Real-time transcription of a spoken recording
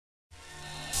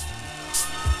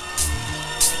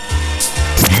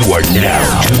You are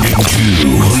now tuned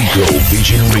into Rico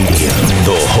Vision Radio,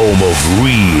 the home of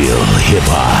real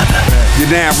hip-hop.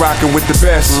 You're now rocking with the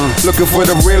best. Looking for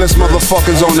the realest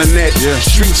motherfuckers on the net.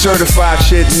 Street certified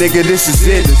shit, nigga, this is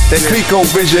it. That Clico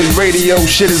Vision Radio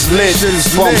shit is lit.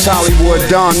 Bumps Hollywood,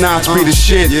 Don Knotts be the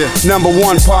shit. Number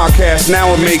one podcast, now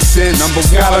it makes sense.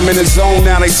 Got them in the zone,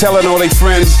 now they telling all they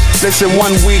friends. Listen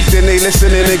 1 week, then they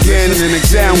listening again.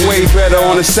 Sound way better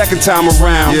on the second time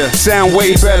around. Sound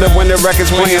way better when the record's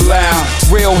playing loud.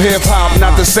 Real hip hop,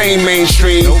 not the same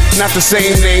mainstream. Not the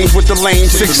same names with the lame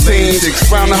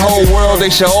 16s. Around the whole world, they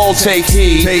should all take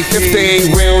heed. If they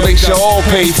ain't real, they should all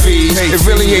pay fees. It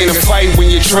really ain't a fight when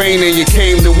you train and you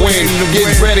came to win.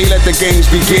 Get ready, let the games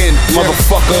begin,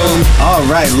 motherfucker. All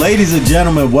right, ladies and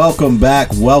gentlemen, welcome back.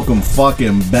 Welcome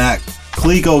fucking back.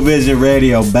 Clico Vision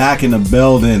Radio back in the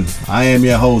building. I am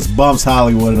your host, Bumps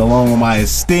Hollywood, along with my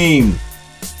esteemed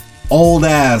old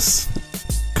ass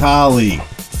colleague,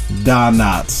 Don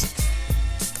Knotts.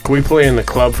 Can we play in the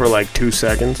club for like 2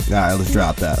 seconds? All right, let's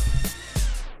drop that.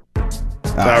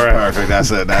 All right. Perfect.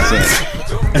 That's it.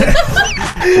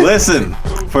 Listen,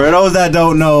 for those that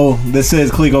don't know, this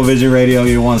is Clico Vision Radio,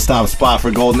 your one-stop spot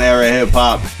for golden era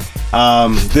hip-hop.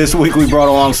 This week we brought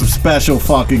along some special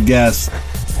fucking guests.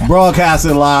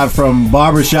 Broadcasting live from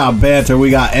Barbershop Banter,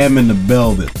 we got M in the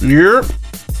building. Yep.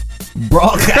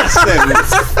 Broadcasting,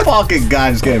 this fucking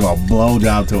guy just gave a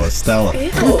blowjob to Estella.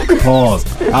 Pause.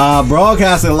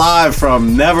 Broadcasting live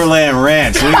from Neverland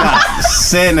Ranch, we got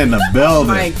Sin in the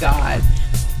building. Oh my God.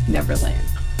 Neverland.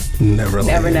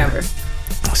 Never.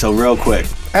 So real quick,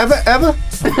 Ever?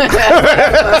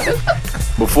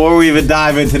 before we even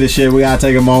dive into the shit, we gotta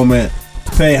take a moment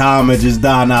to pay homage. It's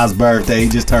Don Knotts' birthday. He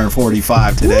just turned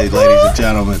 45 today, ladies and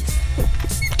gentlemen.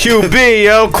 QB,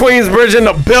 yo, Queensbridge in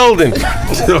the building.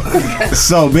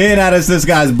 So being that it's this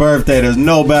guy's birthday, there's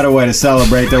no better way to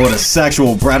celebrate than with a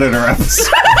sexual predator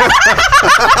episode.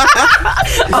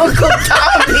 Uncle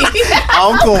Tommy.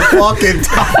 Uncle fucking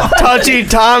Tom. Touchy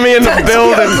Tommy in the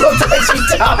building. Touchy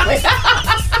Tommy.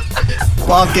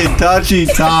 Fucking touchy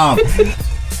Tom.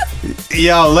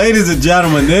 Yo, ladies and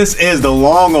gentlemen, this is the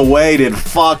long-awaited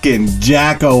fucking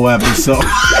Jacko episode.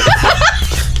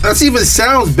 That even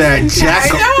sounds bad,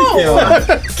 Jacko. I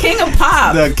know. King of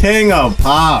Pop. The king of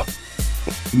pop,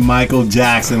 Michael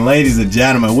Jackson. Ladies and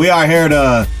gentlemen, we are here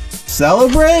to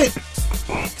celebrate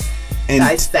and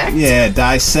Dissect. Yeah,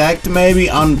 dissect, maybe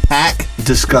unpack.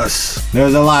 Discuss.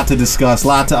 There's a lot to discuss,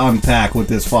 lot to unpack with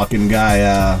this fucking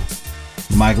guy,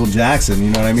 Michael Jackson.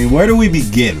 You know what I mean? Where do we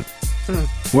begin?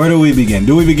 Where do we begin?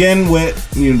 Do we begin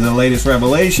with the latest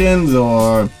revelations,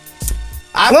 or?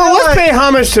 Let's pay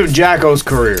homage to Jacko's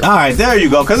career. All right, there you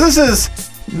go. Because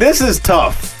this is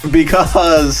tough.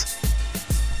 Because,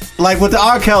 like with the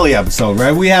R. Kelly episode,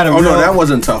 right? We had a no, that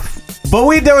wasn't tough. But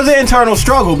there was an internal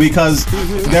struggle because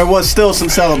there was still some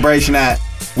celebration that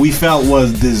we felt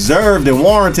was deserved and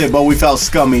warranted, but we felt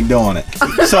scummy doing it.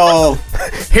 So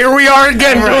here we are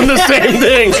again doing the same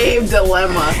thing. Same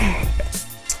dilemma.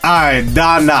 All right,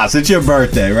 Don Knotts, it's your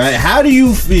birthday, right? How do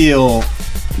you feel?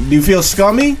 Do you feel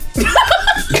scummy?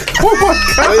 Oh my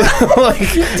God.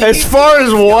 Like, as far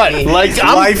as what? Like,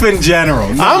 life in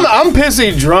general. No. I'm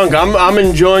pissy drunk. I'm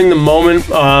enjoying the moment.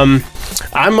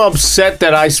 I'm upset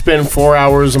that I spent 4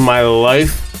 hours of my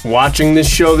life watching this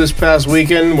show this past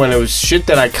weekend when it was shit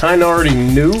that I kind of already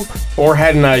knew or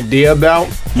had an idea about.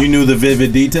 You knew the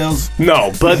vivid details?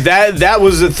 No, but that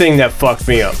was the thing that fucked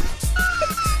me up.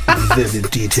 Vivid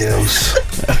details.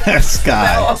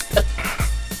 Sky.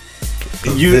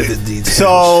 Vivid details. So,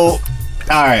 all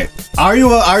right. Are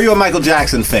you a Michael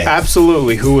Jackson fan?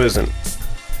 Absolutely. Who isn't?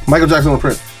 Michael Jackson or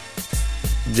Prince?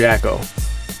 Jacko.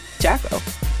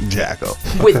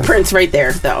 With Prince right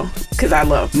there, though, because I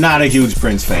love. Not a huge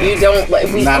Prince fan. You don't like.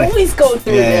 We always go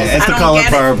through this. It's The Color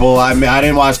Purple. I mean, I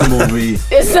didn't watch the movie.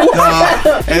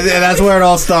 And that's where it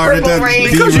all started.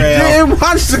 Because you didn't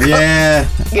watch The Color. Yeah,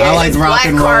 I like rock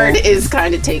and roll. Black card is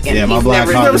kind of taken. Yeah, my black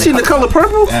card. You never seen The Color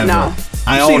Purple? Ever. No.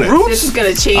 I own it. Roots? This is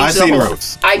gonna change. I've the seen whole.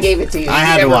 Roots. I gave it to you. I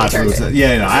had to watch Roots.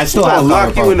 Yeah, no, I still have I'll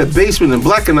lock Color you in the Purple. basement and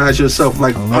blackanize yourself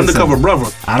like undercover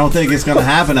brother. I don't think it's gonna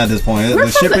happen at this point. We're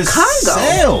The from ship the is Congo.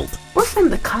 sailed. We're from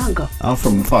the Congo. I'm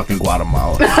from fucking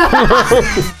Guatemala.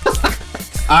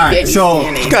 All right, so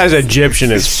This guy's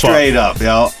Egyptian as fuck. straight up,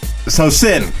 yo. So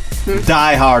Sin,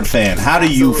 die-hard fan. How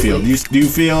do you feel? Absolutely. Do you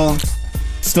feel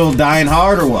still dying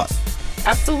hard or what?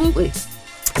 Absolutely.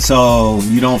 So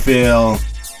you don't feel?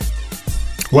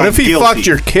 What if he guilty? fucked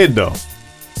your kid though?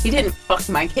 He didn't fuck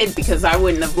my kid because I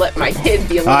wouldn't have let my kid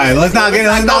be alone. All right, let's not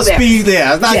speed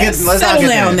there. Let's not settle get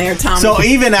down there. there, Tommy. So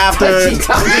even after,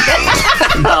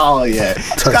 oh yeah,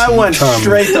 this guy went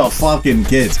straight to fucking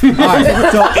kids. All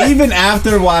right, so even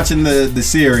after watching the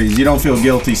series, you don't feel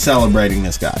guilty celebrating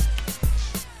this guy.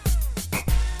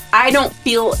 I don't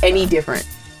feel any different.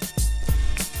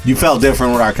 You felt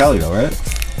different with R. Kelly though, right?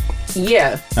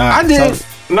 Yeah. I did.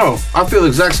 No, I feel the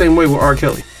exact same way with R.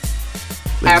 Kelly.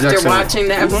 After watching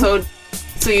the episode,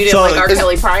 so you didn't like R.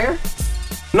 Kelly prior?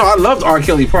 No, I loved R.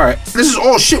 Kelly prior. This is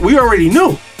all shit we already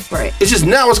knew. Right. It's just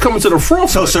now it's coming to the front.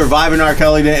 So surviving R.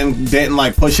 Kelly didn't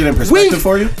like push it in perspective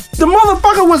for you? The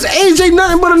motherfucker was AJ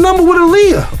nothing but a number with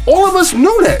Aaliyah. All of us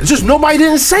knew that. It's just nobody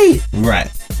didn't say it.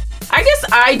 Right. I guess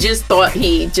I just thought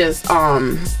he just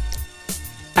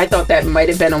I thought that might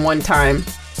have been a one-time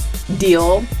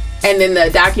deal, and then the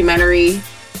documentary,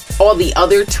 all the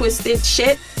other twisted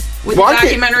shit with the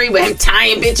documentary with him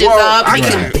tying bitches up,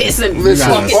 making them piss and fucking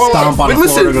stomp on the floor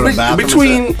to go to the bathroom.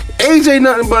 Between AJ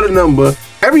nothing but a number,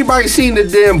 everybody seen the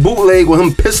damn bootleg with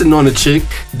him pissing on the chick.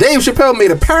 Dave Chappelle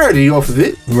made a parody off of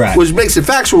it, right? Which makes it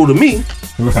factual to me,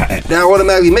 right? That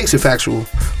automatically makes it factual,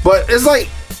 but it's like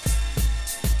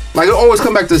it always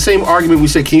come back to the same argument we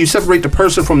say: can you separate the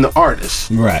person from the artist?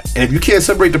 Right. And if you can't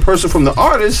separate the person from the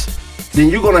artist, then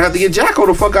you're gonna have to get Jacko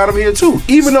the fuck out of here too,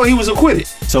 even though he was acquitted.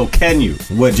 So can you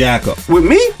with Jacko? With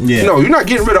me? Yeah. No, you're not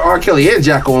getting rid of R. Kelly and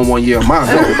Jacko in 1 year. Mine,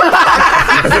 no.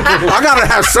 I gotta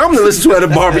have something to listen to at a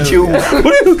barbecue.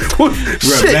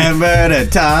 Shit. Remember the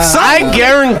time. I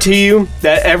guarantee you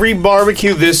that every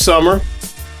barbecue this summer,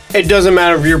 it doesn't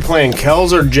matter if you're playing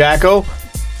Kells or Jacko,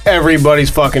 everybody's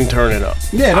fucking turning up.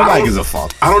 Yeah, nobody gives a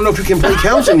fuck. I don't know if you can play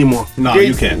Kells anymore. No,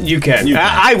 you can. You can.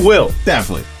 I will.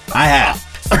 Definitely. I have.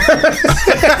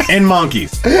 And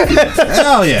monkeys.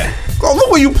 Hell yeah. Oh,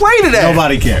 look where you played it at.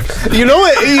 Nobody cares. You know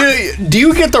what? Do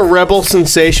you get the rebel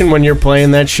sensation when you're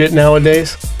playing that shit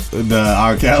nowadays? The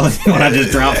R. Kelly, when I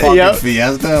just drop fucking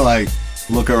Fiesta, like,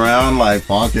 look around, like,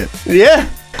 fuck it. Yeah.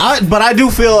 But I do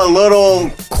feel a little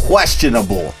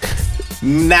questionable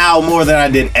now more than I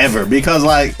did ever, because,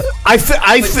 like, I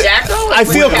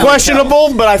feel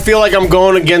questionable, but I feel like I'm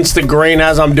going against the grain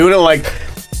as I'm doing it. Like,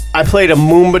 I played a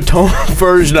Moonbatone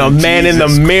version of Man in the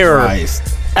Mirror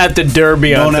at the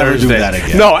Derby on Thursday. Don't ever do that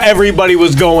again. No, everybody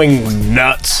was going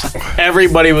nuts.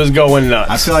 Everybody was going nuts.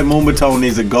 I feel like Moonbatone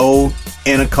needs to go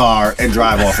in a car and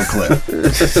drive off a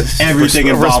cliff. Everything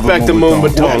involved with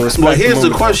Moonbatone. Well, here's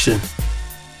the question.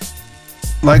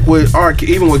 Like with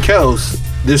even with Kells,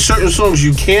 there's certain songs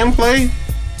you can play.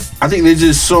 I think they're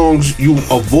just songs you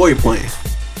avoid playing.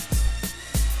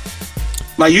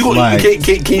 Like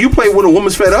can you play When a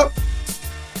Woman's Fed Up?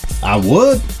 I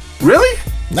would. Really?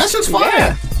 That's just fire.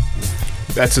 Yeah.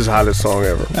 That's his hottest song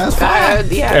ever. That's fire.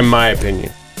 Yeah. In my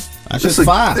opinion. That's just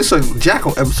fire. It's a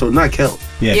Jacko episode, not Kells.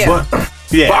 Yeah. But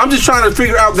I'm just trying to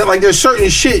figure out that like there's certain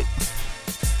shit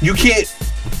you can't.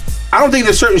 I don't think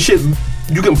there's certain shit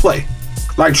you can play.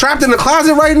 Like Trapped in the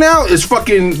Closet right now is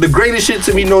fucking the greatest shit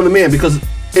to me known to man, because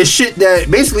it's shit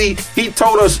that basically he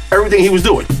told us everything he was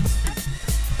doing.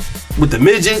 With the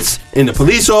midgets and the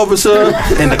police officer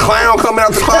and the clown coming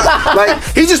out the closet. Like,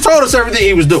 he just told us everything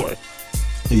he was doing.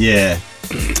 Yeah.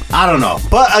 I don't know.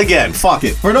 But again, fuck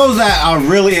it. For those that are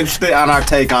really interested on our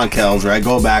take on Kells, right?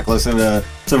 Go back, listen to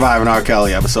Surviving R.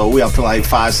 Kelly episode. We up to like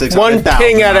 500-600,000. One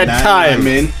ping at a time.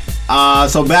 You know what I mean?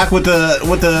 So back with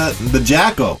the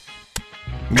Jacko.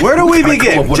 Where do we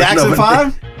begin? Jackson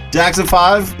 5? Jackson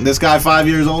 5, this guy 5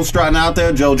 years old strutting out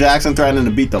there, Joe Jackson threatening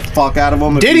to beat the fuck out of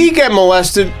him. Did he get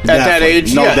molested at that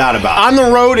age? No doubt about it. On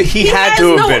the road, he had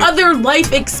to have been. He has no other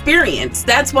life experience.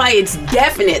 That's why it's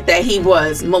definite that he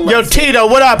was molested. Yo, Tito,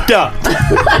 what up, duh?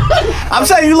 I'm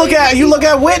saying you look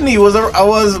at Whitney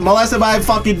was molested by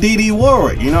fucking Dee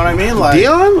Warwick. You know what I mean? Like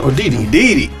Dion or Dee?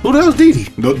 Dee. Who the hell's Dee?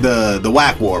 The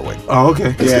whack Warwick. Oh,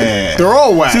 okay. Yeah. They're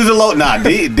all whack. She was a low. Nah,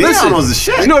 Dion was the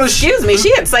shit. You know Excuse me,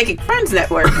 she had Psychic Friends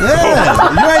Network.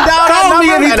 Yeah. You ain't down Call me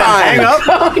that number anytime. and hang up.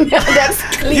 Oh, no, that's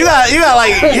clear. You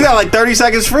got like 30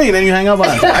 seconds free, and then you hang up on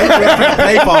it. I used to get a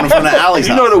payphone from the alley. You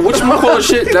know the whatchamacallit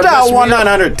shit? You dial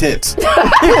 1-900 tits.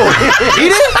 He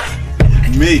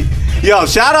did? Me. Yo,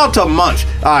 shout out to Munch.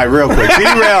 All right, real quick.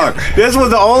 Derailer. This was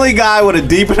the only guy with a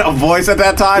deep enough voice at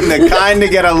that time to kind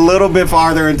of get a little bit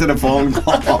farther into the phone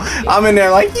call. I'm in there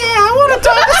like, yeah, I want to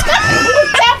talk to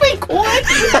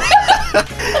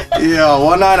Yo,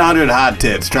 1-900 hot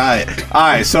tits. Try it. All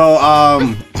right, so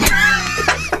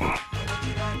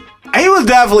he was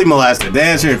definitely molested. To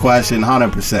answer your question,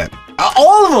 100%.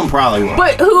 All of them probably were.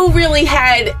 But who really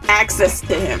had access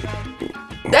to him?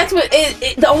 That's what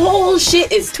the whole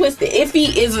shit is twisted. If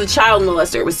he is a child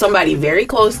molester, it was somebody very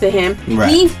close to him. Right.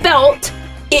 He felt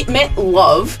it meant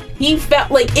love. He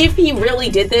felt like if he really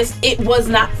did this, it was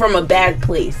not from a bad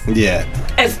place. Yeah.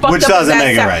 As fucked Which up doesn't as that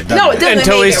make it sound- right, doesn't No, it? it doesn't.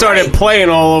 Until make he it started right. playing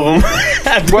all of them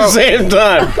at the same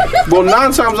time. Well,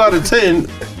 9 times out of 10,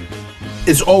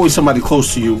 it's always somebody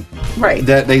close to you Right.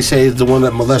 that they say is the one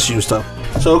that molests you and stuff.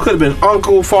 So it could have been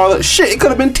uncle, father. Shit, it could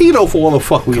have been Tito for all the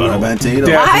fuck we Could know. have been Tito.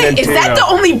 Yeah. Why? Is Definitely that Tino. the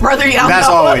only brother y'all That's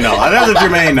know? all we know. That's what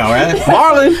Jermaine know, right?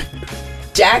 Marlon.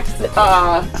 Jack's, It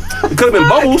could have been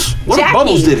Bubbles. What if Jackie.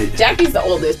 Bubbles did it? Jackie's the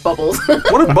oldest, Bubbles.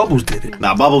 What if Bubbles did it?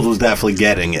 Now, Bubbles was definitely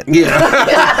getting it.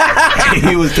 Yeah.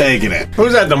 He was taking it.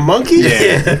 Who's that? The monkey?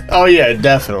 Yeah. Oh yeah,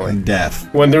 definitely. Deaf.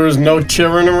 When there was no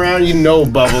children around, you know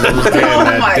Bubbles was getting Oh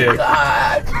that my dick.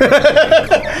 god.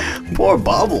 Poor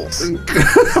Bubbles.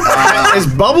 Is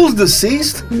Bubbles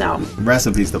deceased? No.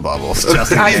 Recipes to Bubbles.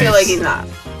 Just in I feel case. like he's not.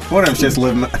 What if just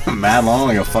lived mad long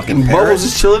like a fucking parrot? Bubbles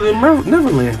is chilling in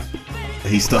Neverland.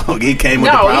 He came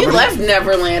with the No, property. he left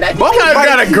Neverland. I think Bubbles Guy's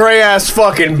got a gray ass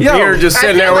fucking Yo, beard just I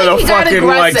sitting feel there with like a he got fucking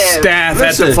like aggressive. staff at the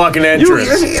Listen, fucking entrance.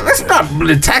 That's not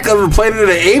the Attack of the Planet of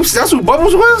the Apes. That's what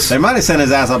Bubbles was. They might have sent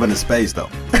his ass up into space though.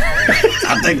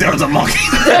 I think there was a monkey.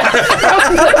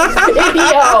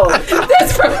 video.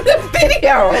 That's from the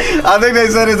video. I think they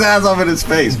sent his ass up into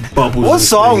space. Bubbles What in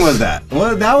song space. was that?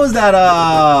 Well, that was that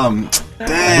damn.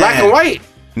 Black and White.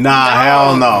 Nah,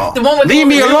 hell no. The one with Leave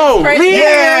me alone. Right? Leave-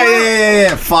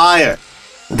 Yeah, fire.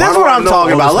 That's do what I I'm know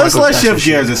talking all about. this Let's Michael Jackson shift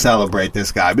gears and celebrate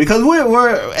this guy because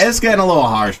we're it's getting a little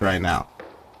harsh right now.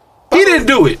 He didn't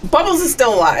do it. Bubbles is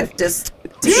still alive. Just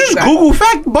You just Google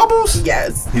fact Bubbles?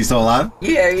 Yes. He's still alive?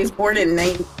 Yeah, he was born in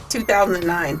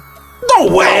 2009.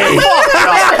 No way.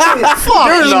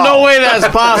 There's no way that's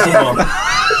possible.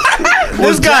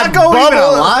 Was guy Jacko even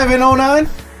Bubble- alive in 09?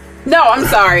 No, I'm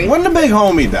sorry. When the big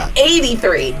homie died?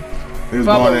 83. He was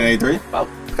Bubble. born in 83?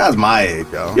 Bubble. This guy's my age,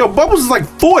 yo. Yo, Bubbles is like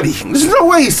 40. There's no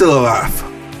way he's still alive.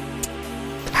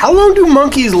 How long do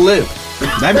monkeys live?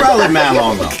 They probably mad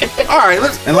long though. All right,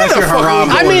 let's. Unless where the you're fuck Haram.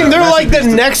 we I going mean, now? they're Rest like in the peace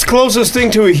to- next closest thing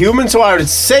to a human, so I would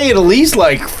say at least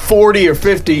like 40 or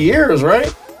 50 years,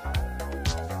 right?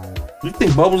 You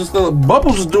think Bubbles is still?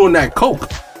 Bubbles is doing that coke.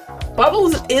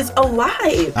 Bubbles is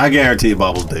alive. I guarantee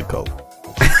Bubbles did coke.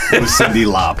 With Cindy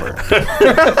Lauper.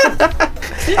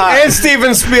 And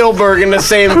Steven Spielberg in the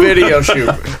same video shoot.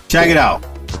 Check it out.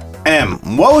 M,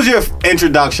 what was your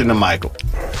introduction to Michael?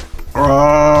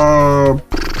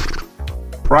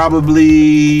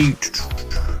 Probably.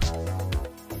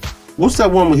 What's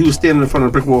that one when he was standing in front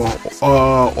of the brick wall?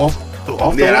 Off the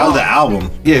Yeah, that wall? was the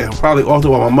album. Yeah, probably off the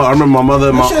wall. I remember my mother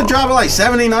and That shit my. dropped at like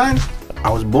 79? I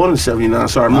was born in '79,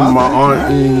 so I remember Okay, my aunt alright,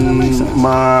 that makes and sense.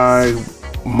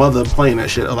 my mother playing that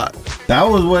shit a lot. That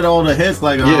was with all the hits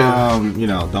like, Yeah.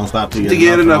 Don't Stop Till You To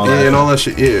get enough, that. and all that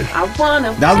shit. Yeah. I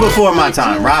wanna. That was before my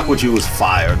time. Rock With You was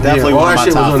fire. Definitely all one of that my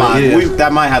shit was top on it, five. yeah.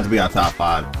 That might have to be our top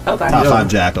five. Okay. Top Yo. five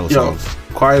Jacko Yo, songs.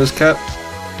 quiet as kept.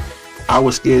 I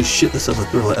was scared shitless of a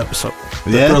Thriller episode.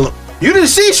 The Yeah? Thriller. You didn't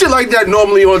see shit like that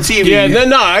normally on TV. Yeah,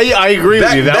 no, I agree with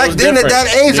Back, you. That back was then different. at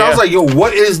that age, I was Yeah. like, yo,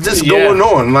 what is this Yeah. going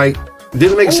on? Like,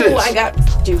 didn't make Ooh, sense. I got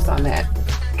juice on that.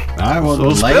 All right, well, So lay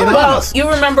it spill on it. Well, us. you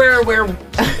remember where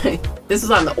this was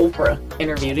on the Oprah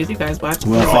interview. Did you guys watch?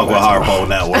 We don't fuck with Harpo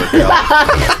Network, yo.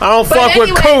 I don't But fuck with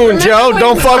anyway, coons, yo. remember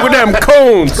Don't when- fuck with them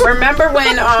coons. Remember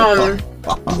when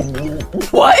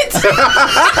what?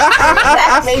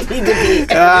 That made me debate.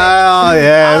 Oh,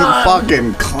 yeah.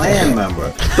 Fucking clan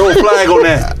member. Throw a flag on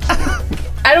that.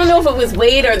 I don't know if it was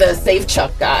Wade or the Safe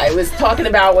Chuck guy was talking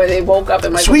about where they woke up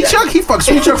and Michael Sweet Jackson- Chuck? He fucked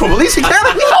Sweet Chuck from Police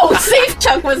Academy? No, Safe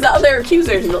Chuck was the other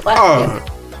accusers.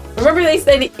 Remember they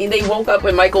said they woke up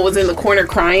when Michael was in the corner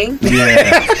crying?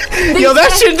 Yeah. Yo,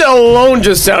 that shit alone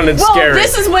just sounded Well, scary.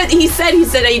 this is what he said. He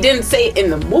said he didn't say it in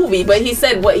the movie, but he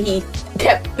said what he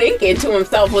kept thinking to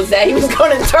himself was that he was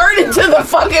going to turn into the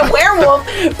fucking werewolf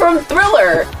from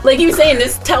Thriller. Like he was saying,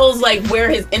 this tells like where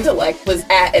his intellect was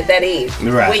at that age.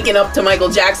 Right. Waking up to Michael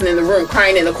Jackson in the room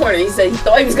crying in the corner. He said he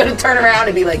thought he was going to turn around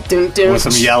and be like, dun dun. With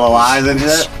some yellow eyes and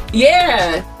shit.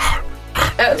 Yeah.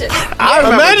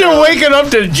 Imagine waking up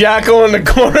to Jacko in the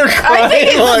corner I think crying.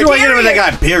 it's Like, You ain't giving that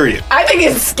guy, period. I think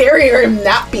it's scarier him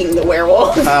not being the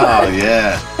werewolf. Oh,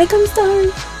 yeah. Here comes Star.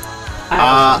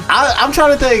 I'm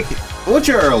trying to think, what's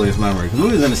your earliest memory? 'Cause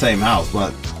we was in the same house,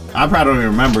 but I probably don't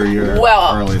even remember your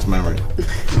earliest memory.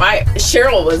 My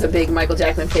Cheryl was a big Michael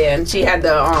Jackson fan. She had the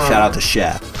Shout out to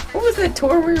Shaq. what was that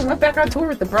tour? We went back on tour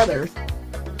with the brothers.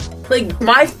 Like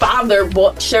my father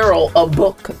bought Cheryl a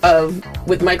book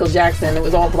with Michael Jackson. It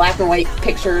was all black and white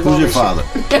pictures. all Who's your this father?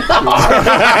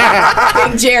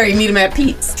 shit. Big Jerry, meet him at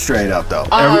Pete's Straight up, though.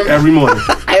 Every morning.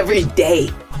 every day.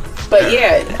 But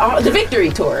yeah, the Victory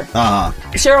Tour.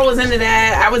 Cheryl was into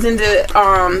that. I was into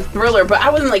Thriller, but I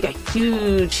wasn't like a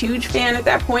huge fan at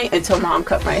that point until Mom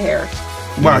cut my hair.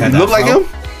 Wow, you look like him?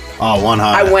 Oh, 100.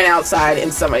 I went outside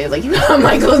and somebody was like, you know,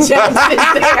 Michael Jackson's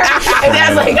there. And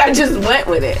that's like, I just went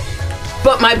with it.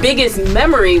 But my biggest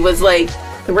memory was like,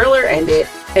 Thriller ended,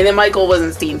 and then Michael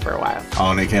wasn't seen for a while.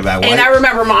 Oh, and they came back white? And I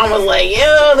remember Mom was like,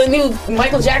 yo, the new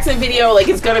Michael Jackson video, like,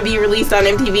 it's gonna be released on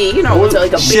MTV. You know, it's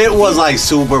like a big shit was like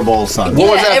Super Bowl Sunday. Yeah,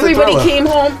 What was after everybody Thriller? came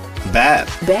home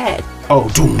Bad. Oh,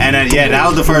 dude. And then, yeah, that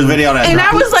was the first video that and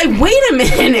I dropped. was like, wait a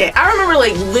minute. I remember,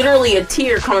 like, literally a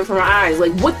tear coming from my eyes.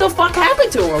 Like, what the fuck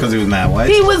happened to him? Because he was mad white?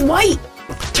 He was white.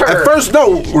 At first,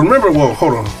 no. Remember, well,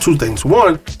 hold on. Two things.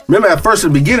 One, remember at first,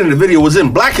 at the beginning, the video was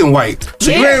in black and white.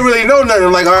 So you Yeah. ain't really know nothing.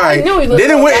 Like, all right. knew he looked Then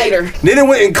it a little went, lighter. then it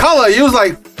went in color. You was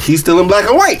like, he's still in black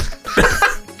and white.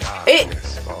 It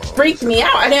freaked me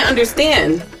out. I didn't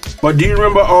understand. But do you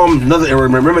remember another era?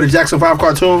 Remember the Jackson 5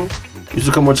 cartoon? Used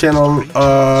to come on channel.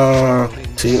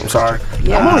 See, I'm sorry.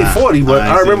 Yeah. I'm only 40, but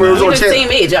I I remember it was We're on the channel.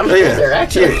 same age. I'm older,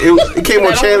 actually. Yeah, it came on I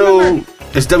don't channel. remember.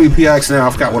 It's WPX now. I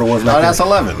forgot what it was. Oh, back that's then.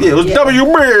 11. Yeah, it was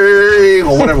WB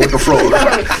or whatever with the flow.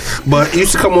 But it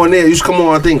used to come on there. It used to come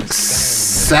on, I think,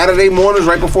 Saturday mornings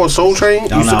right before Soul Train.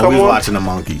 No, Used to no, come we was on. watching the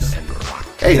Monkeys.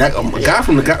 Hey, that guy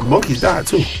from the Monkeys died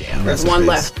too. There's one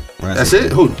left. That's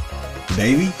it. Who?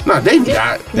 Davey? No, Davey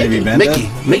died. Davey Bender?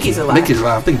 Mickey's alive. Mickey's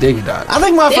alive. I think Davey died. I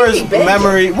think my Davey first Bender.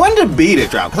 memory, when did Beat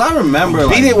It drop? Because I remember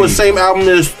Beat It was same album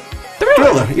as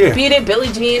Thriller. Yeah. Beat It, Billie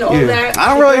Jean, all Yeah. that. I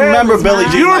don't really remember Billie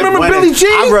Jean. You don't remember when Billie it-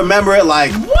 Jean? I remember it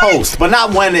like post, but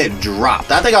not when it dropped.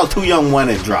 I think I was too young when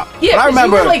it dropped. Yeah, but I 'cause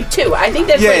remember you were like 2. I think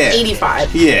that's Yeah. like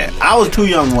 85. Yeah, I was too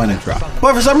young when it dropped.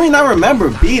 But for some reason, I remember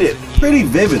Beat It pretty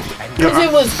vividly. Because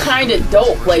it was kind of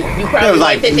dope. Like, you probably It was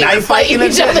like like that they were knife fighting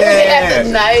fighting each and other. shit. They Yeah. had the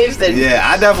knives. And Yeah,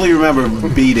 I definitely remember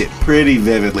Beat It pretty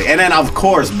vividly. And then of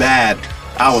course Bad.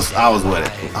 I was with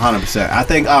it 100%. I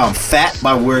think Fat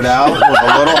by Weird Al was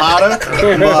a little hotter.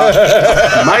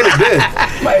 Might have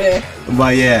been.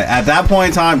 But yeah, at that point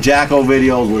in time, Jacko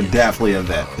videos were definitely an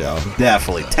event, yo.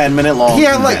 Definitely. 10-minute long. He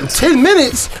had like events. 10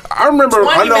 minutes. I remember. 20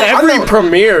 I know. minutes. Every I know.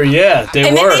 premiere, yeah, they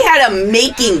And then were. they had a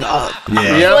making of.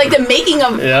 Yeah. Yeah. Like, the making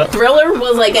of Yeah. Thriller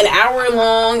was like an hour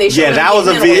long. They showed Yeah, him that was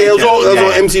a getting in Yeah, it was, on, it was Yeah.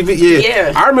 on MTV. Yeah.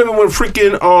 Yeah. I remember when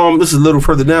freaking this is a little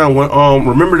further down when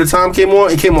Remember the Time came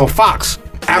on. It came on Fox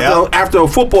after a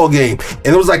football game,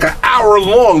 and it was like an hour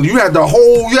long. You had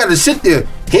to sit there.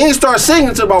 He didn't start singing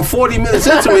until about 40 minutes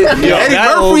into it. Yo, Eddie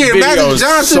that Murphy and video Magic is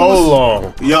Johnson so was,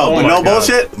 long. Yo, Oh but my no God.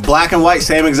 bullshit. Black and white,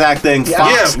 same exact thing.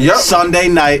 Fox, Yeah, yep. Sunday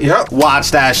night. Yep.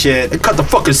 Watch that shit. They cut the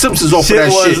fucking Simpsons off Shit of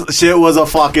that was shit was a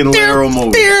fucking literal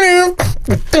movie.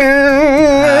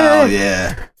 Oh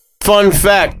yeah. Fun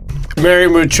fact: Married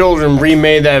with Children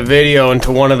remade that video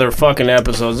into one of their fucking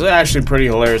episodes. It's actually pretty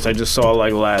hilarious. I just saw it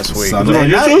like last week. Sunday on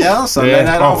night, YouTube? yeah. Sunday Yeah.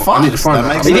 night Oh, on I Fox. need to find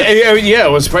That that. makes I sense. Yeah,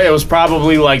 it was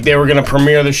probably like they were gonna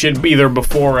premiere the shit either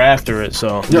before or after it.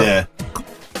 So Yeah.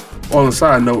 On the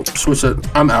side note, switch it.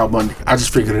 I'm Al Bundy. I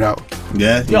just figured it out.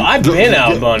 Yeah. yo, I've been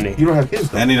Al Bundy. You don't have kids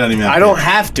though. And he doesn't even have I don't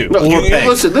have to. No, you pay.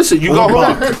 listen. You go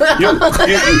home.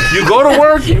 You go to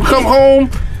work. You come home.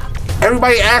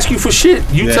 Everybody asks you for shit.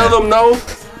 You Yeah. tell them no.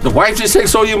 The wife just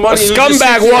takes all your A money. You just sit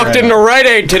scumbag there. walked into Rite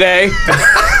Aid today.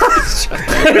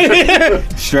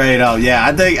 Straight up. Yeah,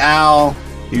 I think Al,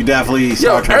 you definitely Yo,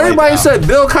 start to relate everybody to Al. said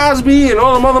Bill Cosby and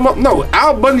all them other. No,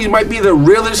 Al Bundy might be the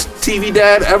realest TV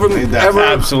dad ever.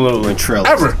 Absolutely. Trillers.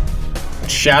 Ever.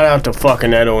 Shout out to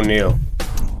fucking Ed O'Neill.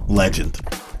 Legend.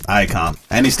 Icon.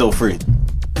 And he's still free.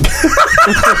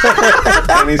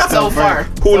 And he's So still free. far.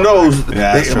 Who knows?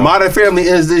 Yeah, that's true. Modern Family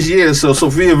ends this year, so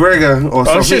Sofia Vergara or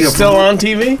Oh, Sofia shit's still on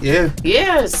TV? Yeah.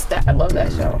 Yes, I love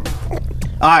that show.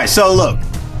 All right, so look,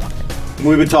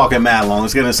 we've been talking mad long.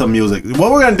 Let's get into some music.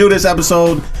 What we're gonna do this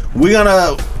episode, we're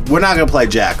not gonna play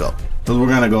Jacko because we're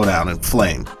gonna go down in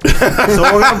flame. So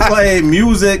we're gonna play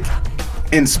music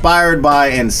inspired by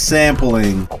and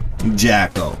sampling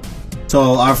Jacko.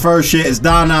 So our first shit is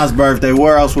Don Nas' birthday.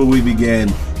 Where else would we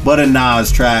begin but a Nas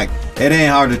track? It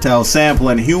ain't hard to tell.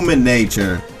 Sampling Human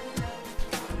Nature,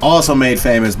 also made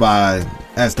famous by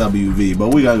SWV, but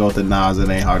we gotta go with the Nas. It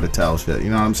ain't hard to tell shit. You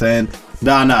know what I'm saying?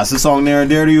 Don Nas, this song near and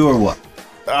dear to you or what?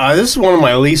 This is one of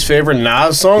my least favorite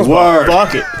Nas songs. Word. But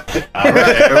fuck it. All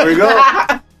right, here we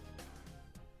go.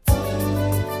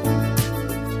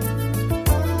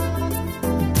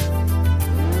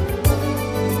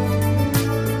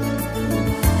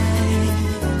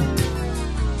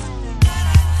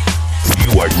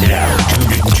 You are now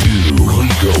tuned into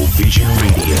Clico Vision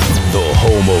Radio, the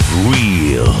home of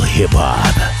real hip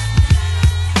hop.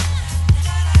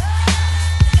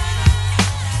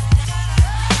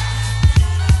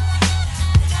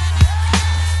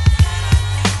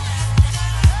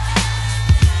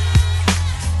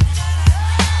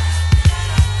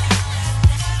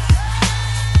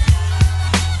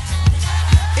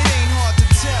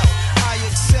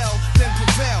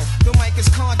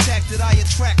 that I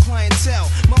attract clientele.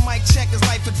 My mic check is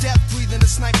life or death, breathing a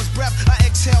sniper's breath. I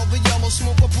exhale the yellow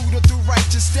smoke of Buddha through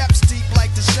righteous steps, deep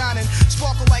like the shining,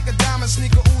 sparkle like a diamond,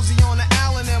 sneaker Uzi on the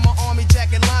island, and my army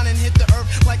jacket lining hit the earth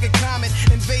like a comet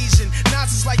invasion.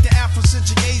 Nazis like the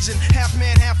Afrocentric Asian, half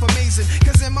man, half amazing.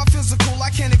 Cause in my physical,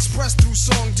 I can express through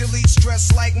song, delete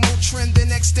stress like Motrin,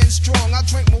 then extend strong. I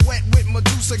drink my wet with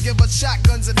Medusa, give her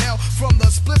shotguns in hell from the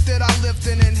split that I lived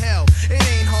in hell. It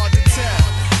ain't hard to tell.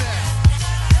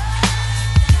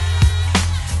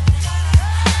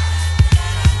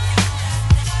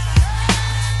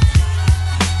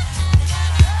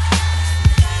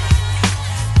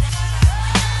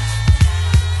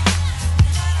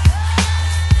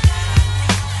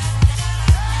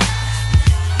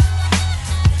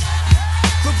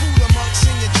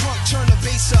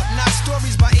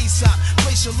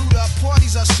 Salute up,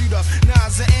 parties I shoot up,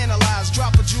 Nas I analyze,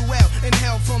 drop a jewel,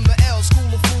 inhale from the L, school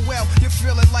of full well, you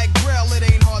feel it like Braille, it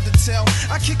ain't hard to tell.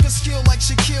 I kick a skill like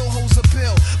Shaquille holds a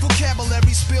pill,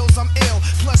 vocabulary spills, I'm ill,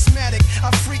 plusmatic, I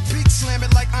freak beat, slam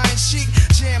it like Iron Sheik,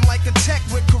 jam like a tech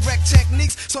with correct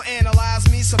techniques, so analyze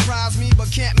me, surprise me, but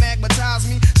can't magnetize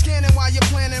me, scanning while you're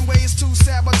planning ways to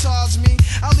sabotage me,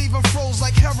 I leave them froze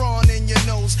like heroin in your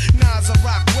nose, Nas I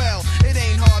rock well, it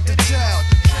ain't hard to tell.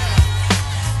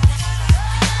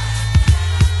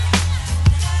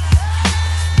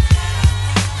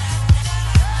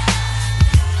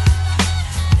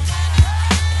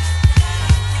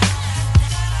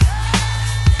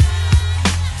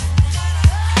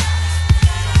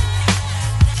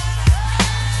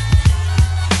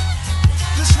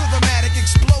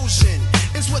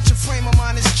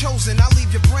 I leave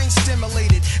your brain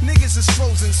stimulated, niggas is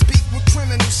frozen. Speak with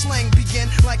criminal slang, begin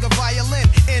like a violin,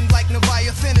 end like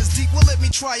Leviathan is deep. Well, let me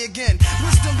try again.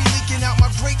 Wisdom be leaking out my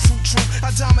grapefruit true. I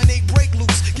dominate break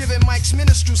loops, giving mics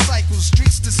ministry cycles.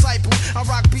 Streets disciple, I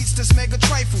rock beats that's mega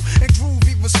trifle and groove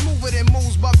even smoother than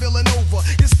moves by Villanova.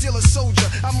 You're still a soldier,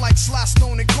 I'm like Sly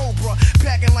Stone and Cobra,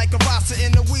 packing like a Rasta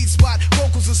in the weed spot.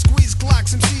 Vocals are squeeze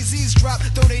clocks, some CZs drop,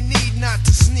 though they need not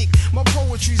to sneak. My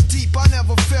poetry's deep, I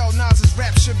never fell. Nas's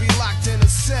rap should be locked in a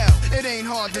cell. It ain't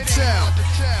hard to tell.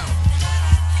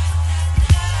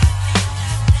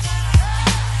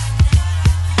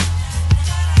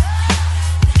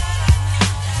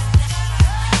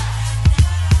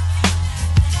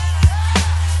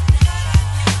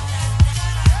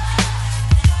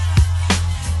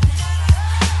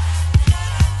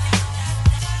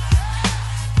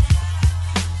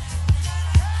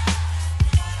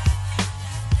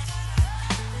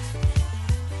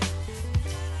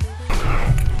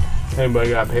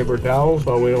 Anybody got paper towels?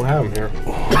 Well, we don't have them here.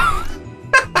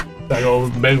 That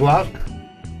old Big Lock?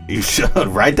 You should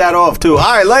write that off too. All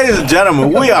right, ladies and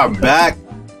gentlemen, we are back.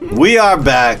 We are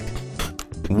back.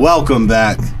 Welcome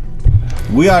back.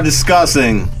 We are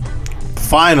discussing,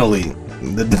 finally,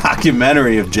 the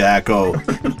documentary of Jacko,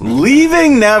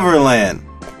 Leaving Neverland.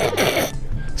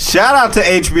 Shout out to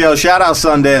HBO. Shout out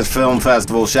Sundance Film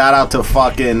Festival. Shout out to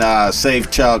fucking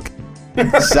Safe Chuck.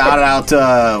 Shout out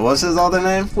to, what's his other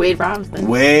name? Wade Robson.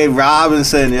 Wade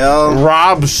Robinson, yo.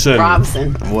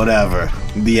 Robson. Whatever.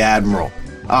 The Admiral.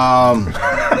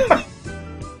 A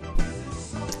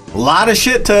lot of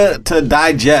shit to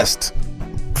digest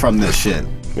from this shit.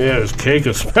 Yeah, his cake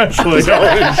especially. Holy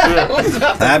shit.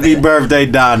 Happy birthday,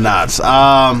 Don Knotts.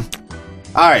 All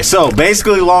right, so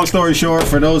basically, long story short,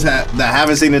 for those that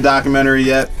haven't seen the documentary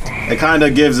yet, it kind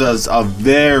of gives us a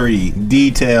very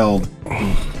detailed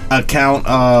account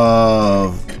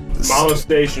of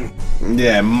molestation.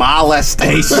 Yeah,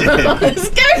 molestation. This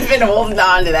guy's been holding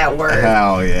on to that word.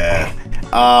 Hell yeah.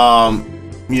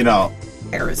 You know,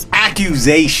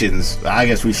 accusations, I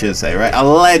guess we should say, right?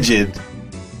 Alleged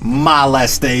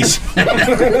molestation.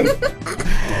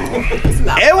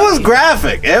 It was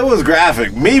graphic. It was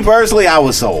graphic. Me personally, I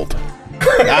was sold.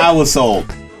 I was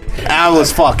sold. I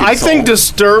was fucking I sold. think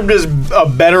disturbed is a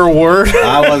better word.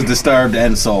 I was disturbed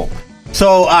and sold. So,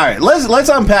 all right, let's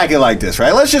unpack it like this,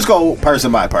 right? Let's just go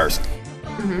person by person.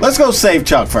 Mm-hmm. Let's go Safe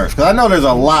Chuck first, because I know there's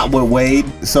a lot with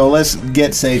Wade, so let's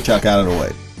get Safe Chuck out of the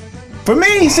way. For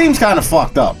me, he seems kind of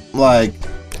fucked up. Like,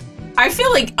 I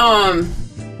feel like,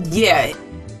 yeah,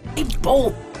 they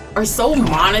both are so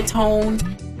monotone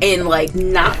and, like,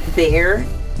 not there.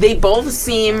 They both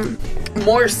seem,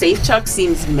 more Safe Chuck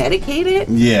seems medicated.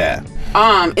 Yeah.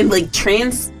 And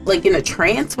like in a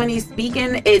trance when he's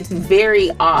speaking, it's very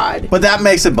odd. But that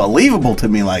makes it believable to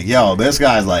me, like, yo, this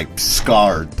guy's like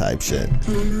scarred type shit.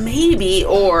 Maybe,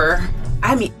 or,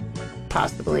 I mean,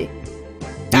 possibly.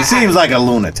 He seems like a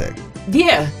lunatic.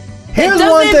 Yeah. Here's it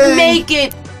one doesn't thing. make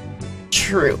it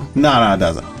true. No, it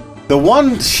doesn't. The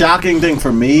one shocking thing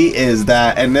for me is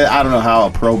that, and I don't know how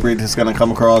appropriate this is going to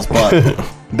come across, but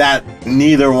that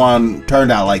neither one turned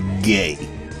out like gay.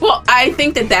 Well, I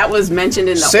think that was mentioned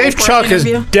in the Safe Oprah Chuck is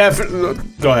interview. definitely.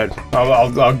 Go ahead.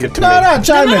 I'll get to me. No,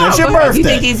 chime in. It's your go ahead. birthday. You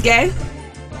think he's gay?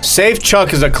 Safe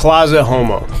Chuck is a closet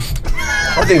homo.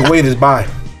 I think Wade is bi.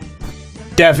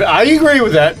 I agree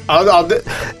with that.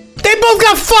 They both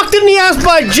got fucked in the ass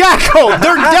by Jacko.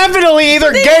 They're definitely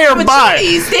either They gay have or a bi.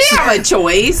 choice. They have a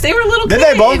choice. They were little Did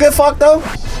kids. they both get fucked though?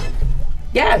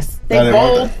 Yes. I They didn't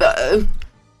know both.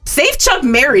 Safe Chuck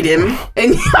married him,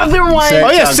 and the other one. Safe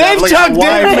Oh yeah, Chuck Safe definitely Chuck got did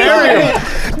wifed marry up.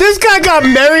 him. This guy got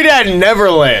married at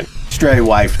Neverland. Straight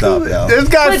wifed up, yo. This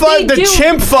guy But the they do-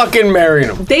 chimp fucking married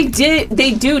him. They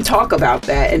do talk about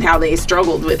that and how they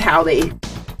struggled with how they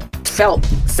felt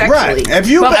sexually. Right. If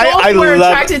you- but both I were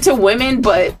love- attracted to women,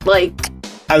 but like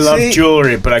I love See-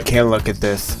 jewelry, but I can't look at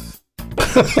this.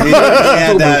 He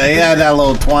had that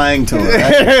little twang to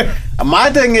it. Right? My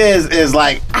thing is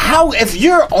like, how if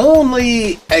you're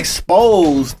only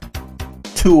exposed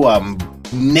to a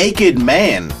naked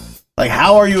man, like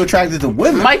how are you attracted to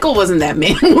women? Michael wasn't that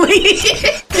manly. Yeah, He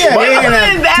he didn't wasn't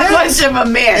have that tits. much of a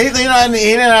man. He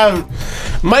didn't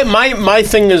have. My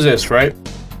thing is this, right?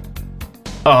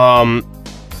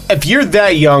 If you're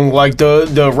that young, like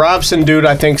the Robson dude,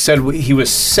 I think said he was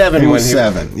 7 He when was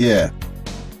 7. Yeah.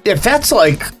 If that's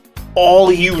like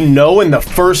all you know and the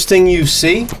first thing you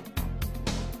see,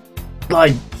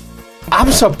 like,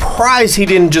 I'm surprised he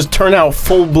didn't just turn out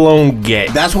full blown gay.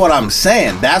 That's what I'm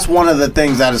saying. That's one of the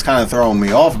things that is kind of throwing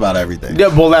me off about everything. Yeah,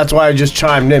 well, that's why I just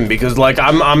chimed in, because like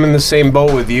I'm in the same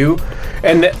boat with you,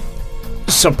 and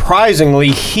surprisingly,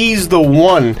 he's the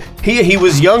one. He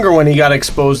was younger when he got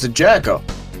exposed to Jacko.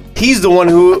 He's the one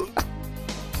who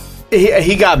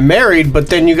he got married, but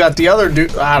then you got the other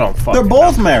dude. I don't fucking They're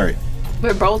both married.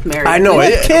 We're both married. I know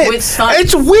With it. kids. With sons.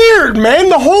 It's weird, man.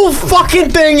 The whole fucking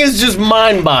thing is just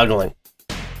mind-boggling.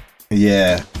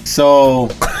 Yeah. So, all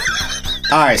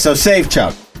right. So Safe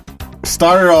Chuck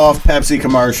started off Pepsi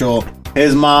commercial.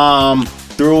 His mom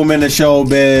threw him into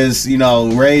showbiz. You know,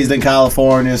 raised in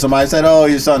California. Somebody said, "Oh,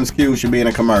 your son's cute. Should be in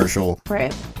a commercial."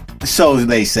 Right. So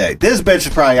they say. This bitch is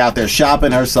probably out there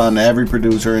shopping her son to every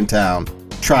producer in town,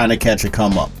 trying to catch a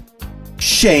come up.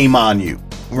 Shame on you,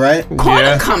 right? Call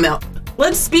Yeah. the come out.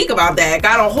 Let's speak about that.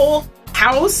 Got a whole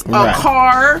house, a Right.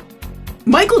 car.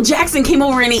 Michael Jackson came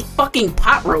over and ate fucking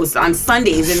pot roast on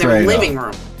Sundays in Straight their up. living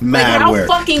room. Mad like, how weird.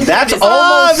 fucking That's weird is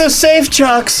almost- the Safe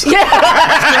Chucks.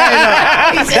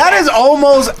 That is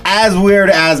almost as weird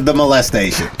as the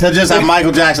molestation. To just have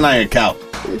Michael Jackson on your couch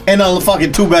in a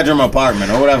fucking 2-bedroom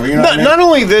apartment or whatever. You know what I mean? Not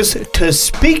only this, to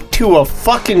speak to a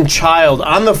fucking child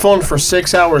on the phone for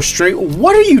 6 hours straight,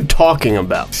 what are you talking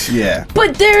about? Yeah.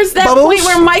 But there's that Bubbles? point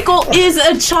where Michael is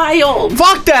a child.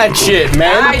 Fuck that shit,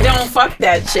 man. I don't fuck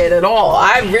that shit at all.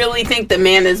 I really think the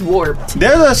man is warped.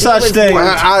 There's a such was thing.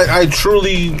 I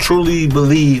truly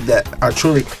believe that.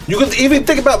 You can even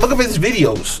think about, look at his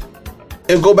videos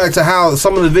and go back to how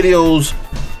some of the videos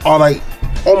are like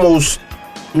almost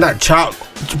not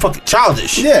fucking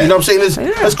childish. Yeah. You know what I'm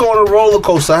saying? Let's go on a roller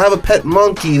coaster. I have a pet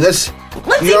monkey. Let's You know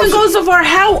what even I'm go so far.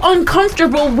 How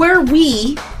uncomfortable were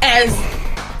we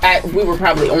we were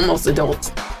probably almost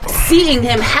adults, seeing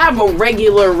him have a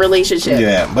regular relationship.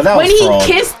 Yeah, but that when was he fraud.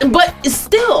 kissed, but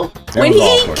still, when was he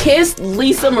awkward. kissed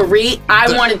Lisa Marie,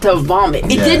 I wanted to vomit.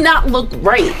 It Yeah. did not look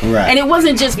right. Right. And it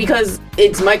wasn't just because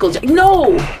it's Michael Jackson.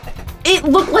 No, it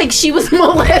looked like she was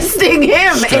molesting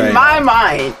him Straight in my up.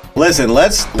 mind. Listen,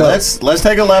 let's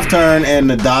take a left turn in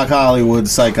the Doc Hollywood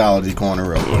psychology corner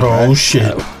real quick. Oh right?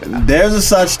 shit. There's a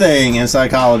such thing in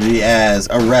psychology as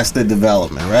arrested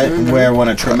development, right? Where when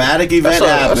a traumatic event That's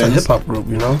a hip happens, hop group,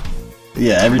 you know.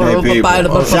 yeah, everyday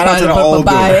people. Shout out to the old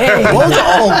dude. Hey. What was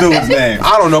the old dude's name?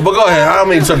 I don't know, but go ahead. I don't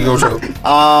mean to go through.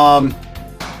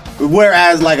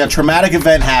 Whereas like a traumatic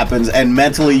event happens and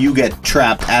mentally you get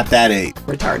trapped at that age.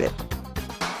 Retarded.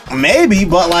 Maybe,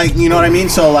 but like, you know what I mean?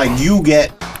 So like you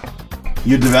get,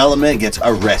 your development gets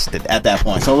arrested at that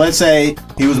point. So let's say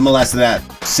he was molested at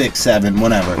 6, 7,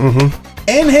 whatever.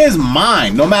 In his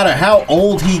mind, no matter how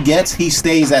old he gets, he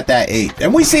stays at that age.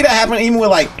 And we see that happen even with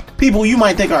like people you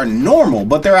might think are normal,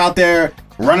 but they're out there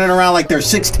running around like they're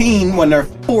 16 when they're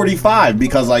 45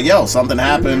 because like, yo, something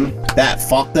happened that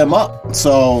fucked them up.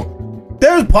 So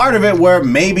there's part of it where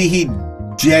maybe he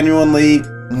genuinely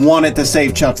wanted the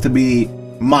Safe Chucks to be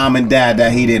mom and dad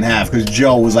that he didn't have because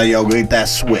Joe was like, yo, get that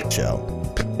switch, yo.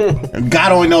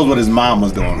 God only knows what his mom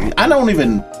was doing. I don't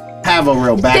even have a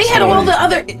real backstory.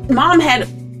 They had mom had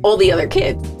all the other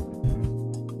kids.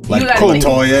 Like You gotta think-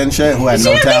 Latoya and shit, who had She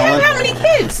no didn't have talent. that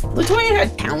many kids. Latoya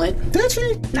had talent. Did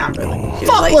she? Not really. She was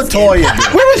Fuck light-skinned. Latoya.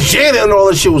 dude. Where was Janet and all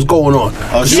this shit was going on?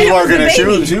 Oh, she She was was working a at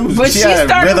baby. But she she had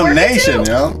started Rhythm working Nation,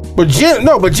 too.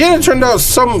 yo. But Janet turned out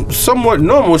somewhat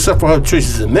normal except for her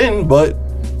choices in men. But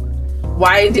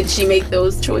Why did she make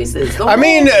those choices? I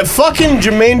mean, fucking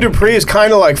Jermaine Dupri is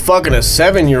kind of like fucking a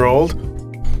 7-year-old.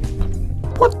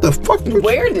 what the fuck?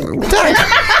 where did?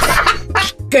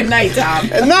 Good night, Tom.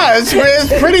 Nah, it's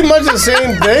pretty much the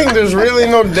same thing. There's really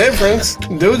no difference.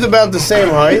 Dude's about the same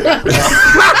height.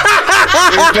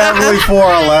 He's definitely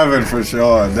 4'11" for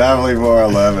sure. Definitely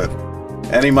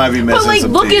 4'11". And he might be missing But like,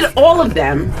 some look teeth. at all of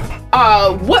them.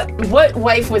 What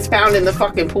wife was found in the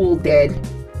fucking pool dead?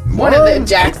 One of the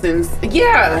Jacksons.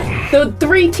 Yeah, the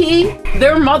 3T,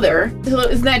 their mother,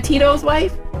 isn't that Tito's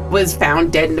wife? Was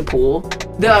found dead in the pool.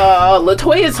 The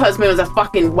Latoya's husband was a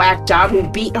fucking whack job who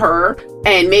beat her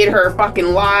and made her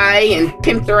fucking lie and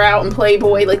pimped her out in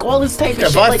Playboy, like all this type of If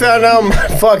shit. I like, found out my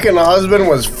fucking husband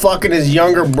was fucking his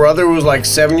younger brother who was like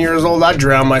 7 years old, I'd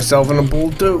drown myself in the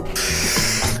pool too.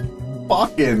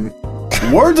 Fucking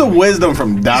words of wisdom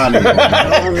from Donnie.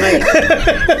 oh, man.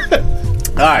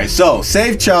 All right, so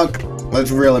Safe Chuck.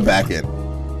 Let's reel it back in.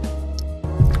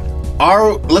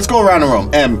 Let's go around the room.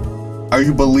 M, are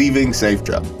you believing Safe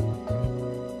Chuck?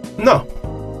 No.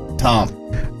 Tom,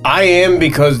 I am,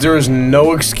 because there is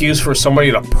no excuse for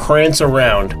somebody to prance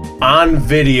around on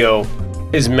video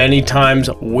as many times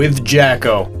with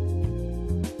Jacko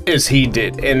as he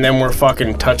did, and then we're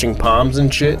fucking touching palms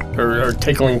and shit, or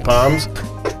tickling palms.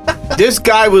 This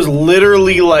guy was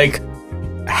literally like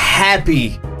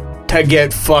happy to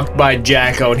get fucked by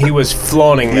Jacko, and he was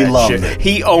flaunting that loved shit. it.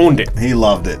 He owned it. he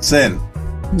loved it. Sin,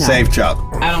 Safe Chuck.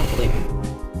 I don't believe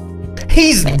it.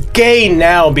 He's gay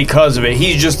now because of it.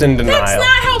 He's just in denial. That's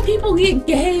not how people get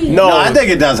gay. No, No, I think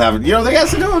it does happen. You don't think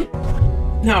that's to do it?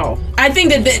 No, I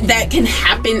think that can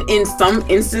happen in some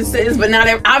instances, but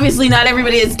obviously not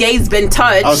everybody that's gay's been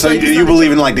touched. Oh, so Like, you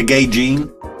believe in like the gay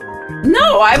gene?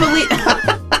 No, I believe.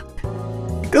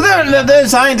 Because the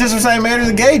scientists are saying, man, there's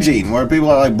a gay gene where people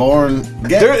are like born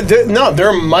gay.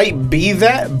 there might be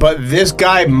that, but this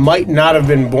guy might not have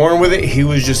been born with it. He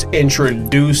was just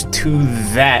introduced to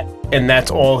that, and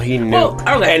that's all he knew. Well,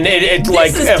 okay. And it This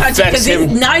like is touchy affects because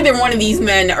him. neither one of these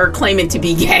men are claiming to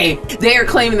be gay. They are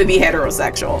claiming to be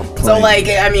heterosexual. So, like,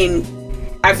 I mean,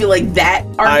 I feel like that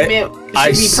argument I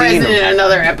should be seen present him. in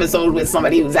another episode with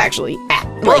somebody who's actually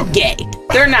gay.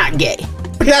 They're not gay.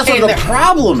 But that's what And the they're-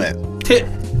 problem is.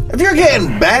 If you're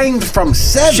getting banged from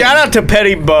 7, Shout out to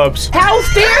Petty Bubs. How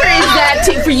fair is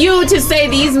that for you to say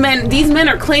these men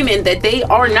are claiming that they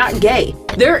are not gay?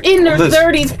 They're in their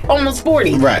 30s, almost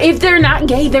 40. Right. If they're not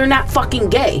gay, they're not fucking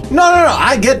gay. No,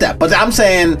 I get that, but I'm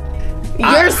saying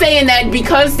You're saying that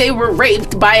because they were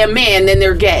raped by a man, then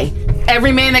they're gay.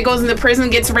 Every man that goes into prison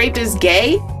gets raped is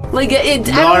gay? Like, it.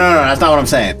 no, that's not what I'm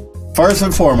saying. First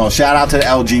and foremost, shout out to the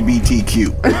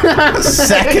LGBTQ.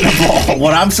 Second of all,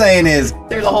 what I'm saying is,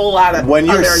 There's a whole lot of when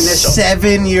you're other initials.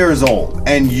 7 years old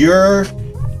and you're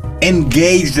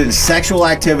engaged in sexual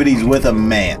activities with a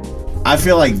man, I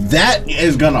feel like that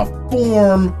is gonna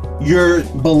form your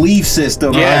belief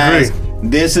system. Yeah, I as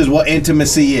this is what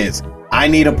intimacy is. I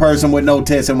need a person with no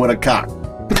tits and with a cock.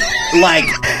 Like,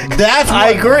 that's what, I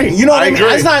agree. You know what I mean?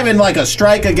 agree. It's not even like a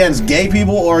strike against gay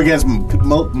people or against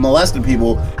molested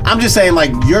people. I'm just saying, like,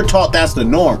 you're taught that's the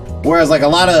norm. Whereas, like, a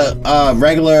lot of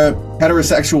regular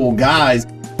heterosexual guys,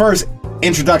 first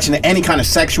introduction to any kind of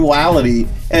sexuality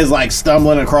is like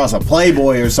stumbling across a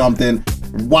Playboy or something,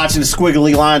 watching the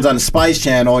squiggly lines on the Spice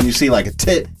Channel, and you see like a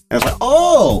tit, and it's like,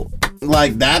 oh,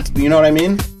 like that. You know what I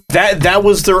mean? That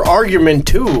was their argument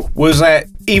too, was that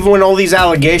even when all these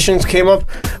allegations came up,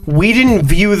 we didn't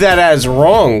view that as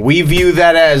wrong. We view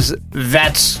that as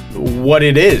that's what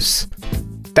it is.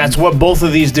 That's what both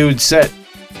of these dudes said.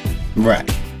 Right.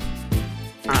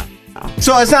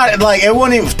 So it's not like, it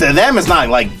wouldn't even, to them it's not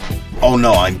like, oh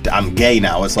no, I'm gay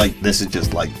now. It's like, this is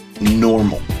just like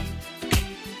normal.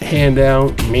 Hand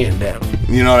down, man down.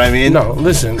 You know what I mean? No,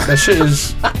 listen, that shit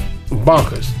is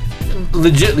bonkers.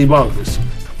 Legitly bonkers.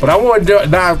 But I want to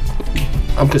now.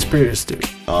 I'm conspiracy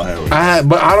theory. Oh, here we go.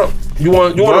 But I don't. You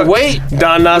want to wait?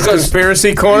 Don Knotts Because-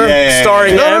 Conspiracy Corner, Yeah.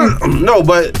 starring M. No,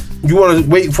 but you want to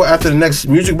wait for after the next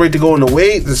music break to go in the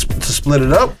way to split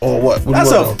it up or what? What do That's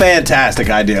you a wanna know?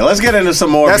 fantastic idea. Let's get into some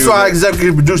more. That's music. why I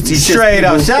executive produced these shit. Straight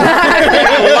up. Shout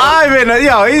out live in the,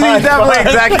 yo, he's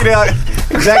definitely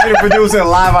executive producer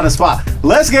live on the spot.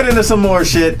 Let's get into some more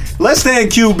shit. Let's stay in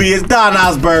QB. It's Don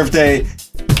Knotts' birthday.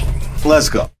 Let's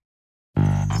go.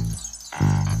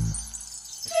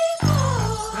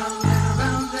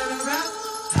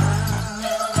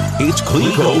 It's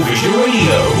ColecoVision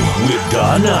Radio with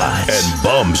Don Knotts and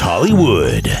Bums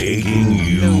Hollywood, taking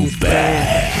you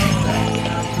back.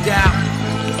 Yeah.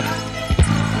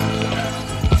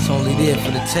 It's only there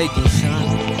for the taking, son.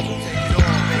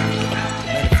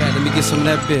 Matter of fact, let me get some of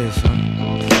that beer, son.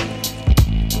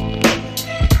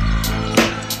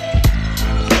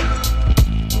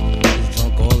 Just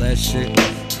drunk all that shit.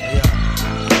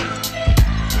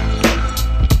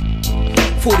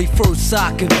 41st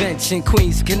Sock Convention,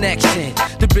 Queens Connection.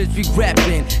 The bridge we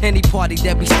rapping. Any party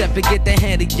that we steppin', get the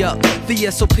handy up. The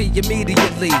SOP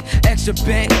immediately. Extra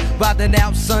bent, by the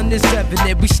now sun is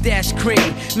evident. We stash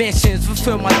cream. Mansions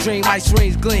fulfill my dream. Ice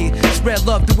rings gleam. Spread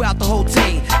love throughout the whole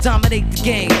team. Dominate the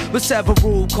game with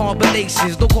several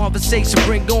combinations. No conversation,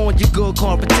 bring on your good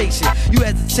confrontation. You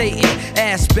hesitating,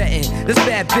 ass betting. That's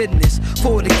bad business.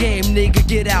 For the game, nigga,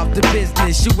 get out the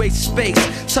business. You waste space.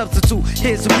 Substitute,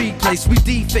 here's a replace. We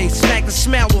deface, smack the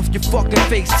smile off your fucking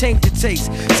face. Change the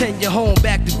taste, send you home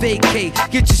back to vacate.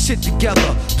 Get your shit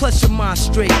together, plus your mind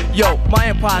straight. Yo, my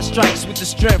empire strikes with the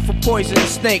strength for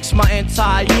poisonous snakes. My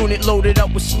entire unit loaded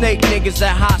up with snake niggas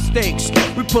at high stakes.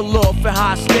 We pull off at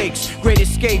high stakes. Great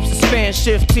escapes, the span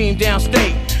shift team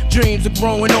downstate. Dreams of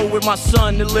growing old with my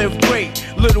son to live great.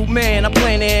 Little man, I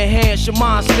plan to enhance your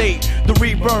mind state. The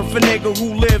rebirth for nigga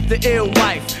who lived the ill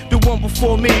life. The one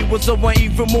before me was the one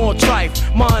even more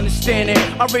trife. My understanding,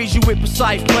 I raise you with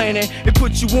precise planning. It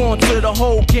puts you on to the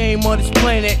whole game of this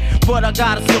planet. But I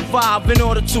gotta survive in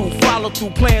order to follow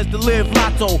through plans to live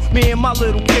lotto. Me and my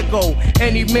little kicko.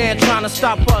 Any man trying to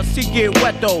stop us, he get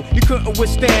wet though. You couldn't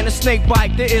withstand a snake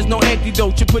bite, there is no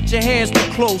antidote. You put your hands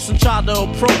too close and try to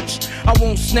approach. I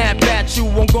won't snap at you,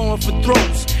 I'm going for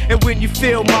throats. And when you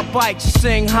feel my bite, you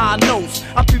sing high notes.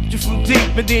 I peeped you from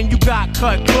deep and then you got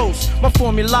cut close. My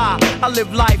formula, I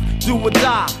live life, do or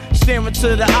die. Staring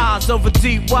to the eyes of a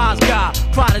deep wise guy,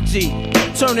 prodigy,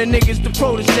 turning niggas to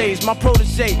proteges. My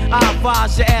protege, I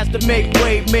advise your ass to make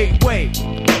way, make way.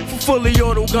 For fully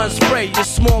auto gun spray, your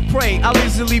small prey. I'll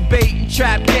easily bait and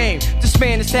trap game. This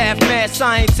man is half mad,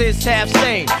 scientist half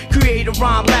sane. Create a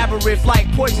rhyme labyrinth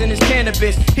like poisonous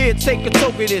cannabis. Here, take a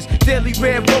toke of this, deadly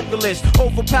rare vocalist.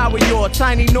 Overpower your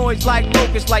tiny noise like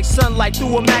locusts, like sunlight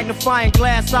through a magnifying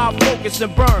glass. I'll focus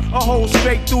and burn a hole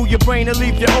straight through your brain and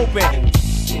leave you open.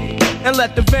 And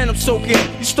let the venom soak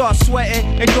in. You start sweating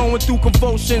and going through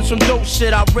convulsions from dope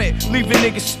shit I rip. Leaving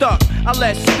niggas stuck, I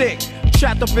let stick.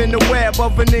 Trapped up in the web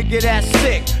of a nigga that's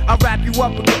sick. I wrap you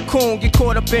up in a cocoon, get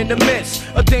caught up in the midst.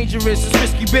 A dangerous, it's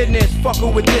risky business,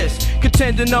 fuckin' with this.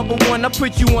 Contender number one, I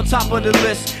put you on top of the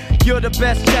list. You're the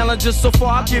best challenger so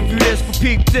far, I'll give you this for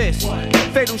peep this.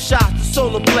 Fatal shot to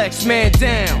solar plex, man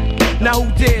down. Now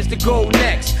who dares to go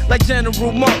next? Like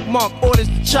General Monk orders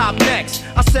to chop next.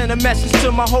 I send a message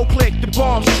to my whole clique, the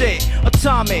bomb shit.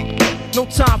 Atomic, no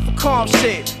time for calm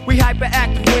shit. We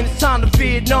hyperactive when it's time to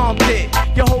Vietnam pit.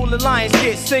 Your whole alliance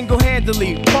gets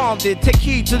single-handedly palmed it. Take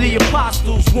heed to the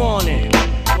apostles' warning.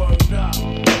 Word up.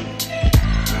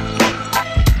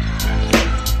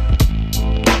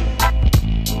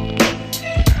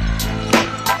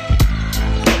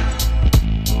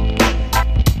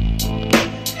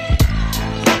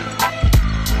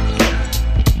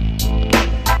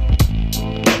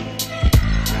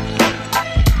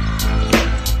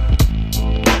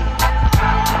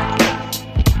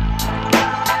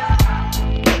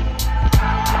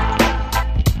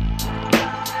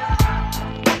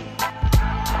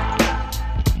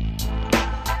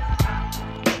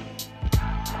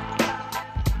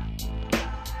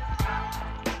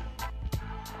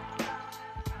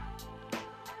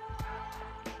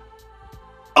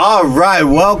 All right,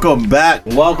 welcome back.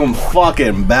 Welcome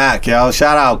fucking back, yo.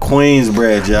 Shout out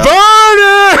Queensbridge, yo. Burn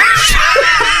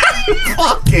it!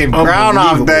 Fucking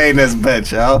Groundhog Day in this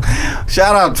bitch, yo.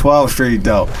 Shout out 12th Street,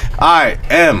 though. All right,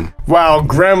 M. Wow,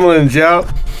 Gremlins, yo.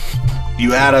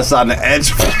 You had us on the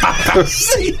edge of our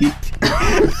seat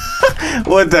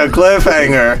with the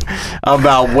cliffhanger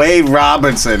about Wade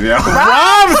Robinson, yo.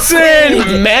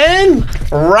 Robson, man!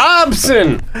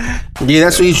 Robson! Yeah,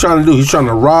 that's what he's trying to do. He's trying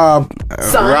to rob.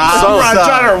 Son. I'm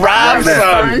trying to rob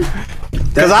son.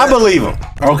 Because I believe him.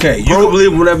 Okay, you can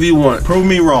believe whatever you want. Prove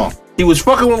me wrong. He was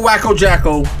fucking with Wacko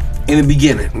Jacko in the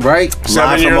beginning, right?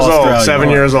 7 years old. 7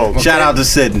 years old. Shout out to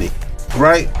Sydney.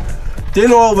 Right?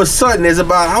 Then all of a sudden, there's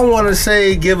about, I want to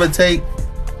say, give or take,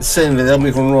 tell me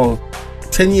if I'm wrong,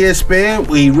 10-year span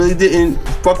where he really didn't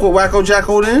fuck with Wacko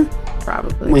Jacko then?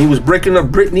 Probably. When he was breaking up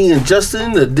Britney and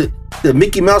Justin, the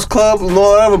Mickey Mouse Club and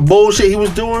all that other bullshit he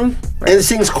was doing. Right.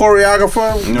 NSYNC's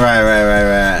choreographer.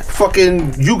 Right.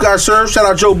 Fucking You Got Served. Shout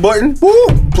out Joe Button. Woo!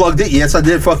 Plugged it. Yes, I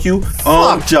did. Fuck you.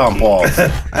 Fuck Jump Off.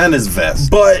 And his vest.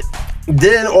 But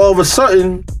then all of a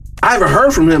sudden, I haven't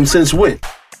heard from him since when?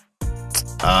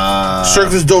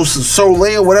 Circus du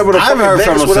Soleil, whatever the fuck. I've heard event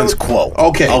from is, him whatever. since Quo.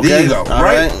 Okay, there you go.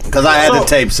 Right? Because I had the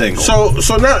tape single.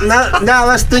 So now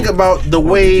let's think about the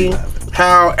way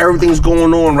how everything's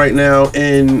going on right now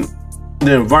in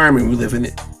the environment we live in.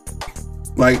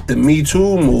 Like the Me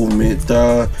Too movement,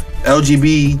 the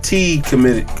LGBT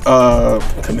committee.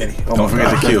 Don't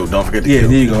forget the Q. Don't forget the Q. Yeah,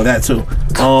 there you go. That too.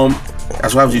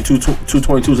 That's what happens. You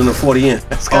 222s and a 40 in.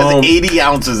 It's got 80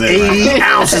 ounces in it. 80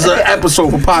 ounces an episode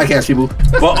for podcast people.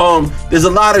 But there's a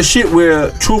lot of shit where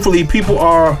truthfully people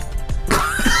are.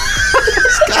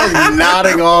 This guy's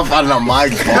nodding off on the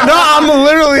mic. No, I'm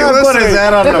literally Put listening. his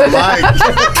head on the mic.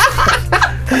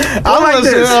 I'm like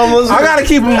this. I gotta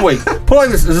keep him awake. Put it like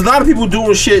this. There's a lot of people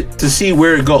doing shit to see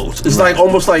where it goes. It's like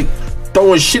almost like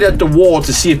throwing shit at the wall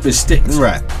to see if it sticks.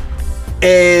 Right.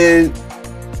 And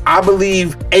I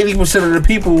believe 80% of the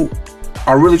people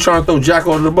are really trying to throw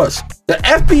Jacko under the bus. The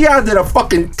FBI did a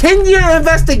fucking 10-year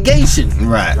investigation.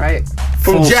 Right. Right.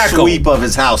 From Full Jacko. sweep of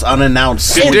his house,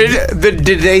 unannounced sweep.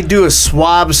 Did they do a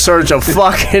swab search of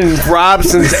fucking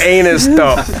Robson's anus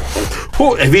though?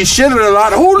 Who, if he shitted a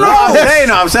lot, who knows?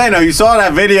 I'm saying, you saw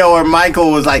that video where Michael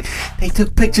was like, they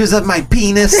took pictures of my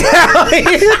penis. So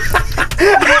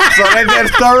they did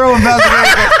thorough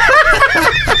investigation.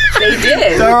 They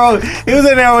did. He was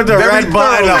in there with the Very red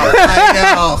button thorough. on.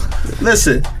 I know.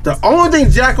 Listen, the only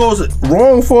thing Jacko's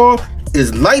wrong for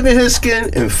is lightening his skin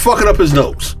and fucking up his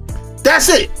nose. That's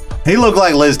it. He looked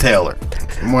like Liz Taylor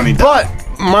when he died.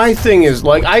 But my thing is,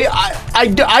 like,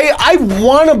 I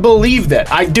want to believe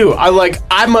that. I do.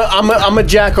 I'm a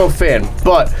Jacko fan.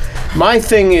 But my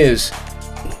thing is,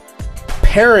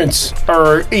 parents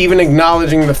are even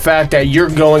acknowledging the fact that you're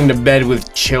going to bed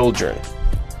with children.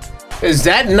 Is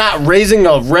that not raising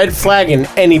a red flag in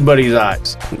anybody's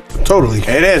eyes? Totally.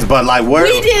 It is, but like, where?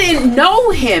 We didn't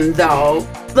know him though.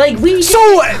 Like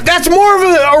So that's more of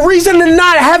a reason to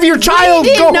not have your child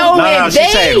we go. didn't know him. she's They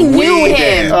saying knew we him.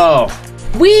 did. Oh.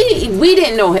 We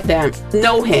didn't know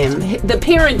him. The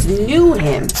parents knew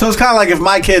him. So it's kind of like if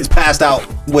my kids passed out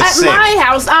with At sick. my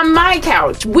house, on my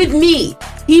couch, with me.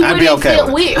 He I'd be wouldn't okay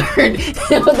feel with weird.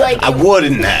 It was like, I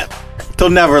wouldn't have. Till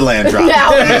Neverland dropped. now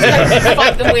it's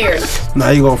like fucking weird. Now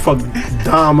you gonna fuck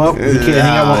Dom up. You can't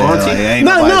hang out with Auntie. Ain't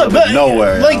No, nobody but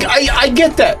nowhere. Like I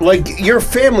get that, like your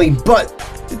family, but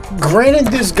granted,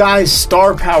 this guy's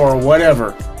star power,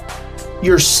 whatever,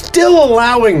 you're still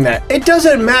allowing that. It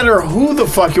doesn't matter who the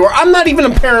fuck you are. I'm not even a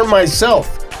parent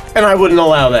myself, and I wouldn't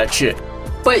allow that shit.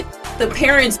 But the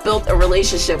parents built a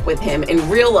relationship with him and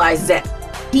realized that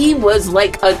he was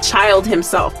like a child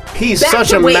himself. He's Back such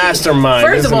to a Wade. mastermind.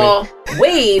 First of isn't he? all,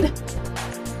 Wade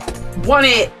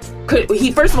wanted.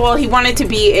 He wanted to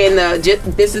be in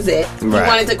the. This is it. He Right.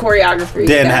 wanted to choreography.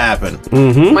 Didn't that.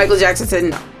 happen. Michael Jackson said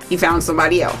no. He found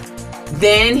somebody else.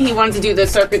 Then he wanted to do the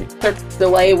Cirque du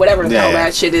Soleil, whatever the hell Yeah.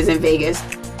 that shit is in Vegas.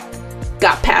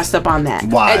 Got passed up on that.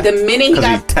 Why? At the minute he Because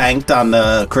he got tanked on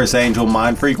the Chris Angel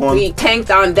Mind Freak one. he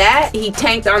tanked on that. He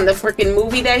tanked on the freaking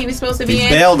movie that he was supposed to be He in.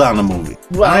 bailed on the movie.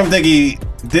 Well, I don't even think he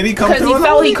did. He come Because through he on the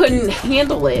felt he movie? couldn't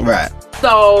handle it. Right.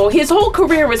 So his whole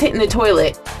career was hitting the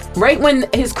toilet. Right when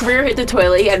his career hit the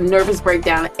toilet, he had a nervous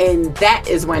breakdown, and that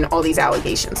is when all these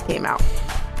allegations came out.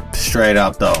 Straight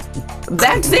up though.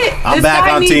 That's it. I'm This back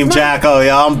guy on needs Team money. Jacko,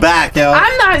 yo. I'm back, yo.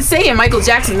 I'm not saying Michael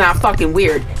Jackson's not fucking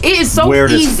weird. It is so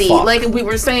Weird as easy. fuck. Like we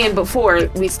were saying before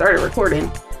we started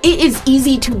recording, it is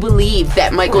easy to believe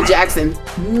that Michael Jackson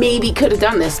maybe could have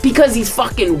done this because he's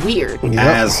fucking weird.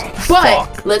 As But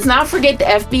fuck. let's not forget the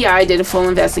FBI did a full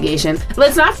investigation.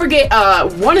 Let's not forget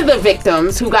one of the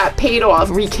victims who got paid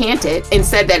off recanted and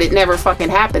said that it never fucking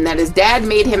happened, that his dad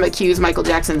made him accuse Michael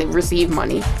Jackson to receive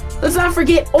money. Let's not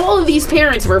forget all of these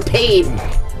parents were paid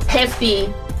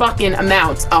hefty fucking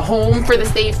amounts. A home for the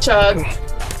safe chug,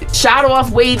 shot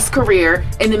off Wade's career,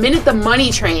 and the minute the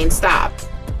money train stopped,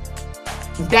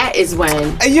 that is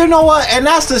when And you know what? And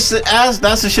that's the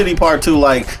shitty part too.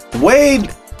 Like Wade,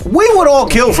 we would all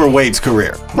kill for Wade's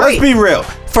career. Let's be real.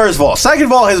 First of all, second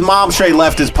of all, his mom straight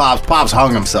left his pops. Pops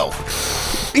hung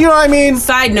himself. You know what I mean?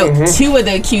 Side note,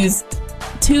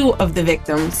 two of the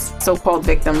victims, so-called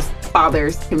victims,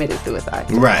 fathers committed suicide.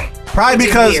 Right. Probably Which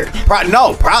is because weird.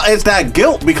 it's that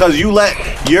guilt because you let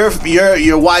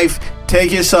your wife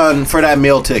take your son for that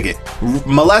meal ticket.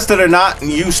 Molested or not,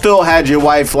 you still had your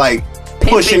wife like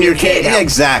pushing your kid. out.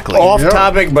 Exactly. Off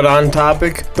topic, but on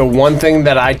topic, the one thing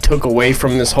that I took away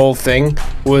from this whole thing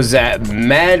was that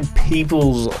mad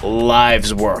people's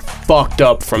lives were fucked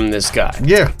up from this guy.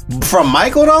 Yeah. From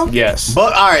Michael though? Yes.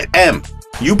 But all right, M,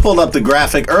 you pulled up the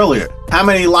graphic earlier. How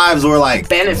many lives were like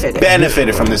Benefited.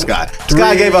 benefited from this guy? This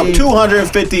guy gave up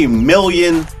 $250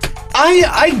 million.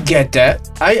 I get that.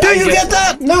 Do you get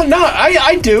that? No,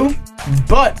 I do.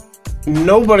 But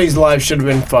nobody's life should have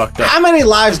been fucked up. How many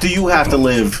lives do you have to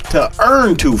live to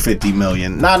earn $250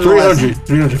 million? Not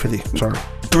 350. Sorry.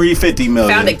 350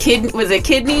 million. Found a kid. Was it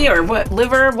kidney or what?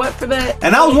 Liver? What for that?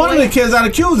 And that was one of the kids that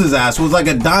accused his ass was like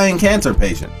a dying cancer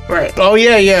patient. Right. Oh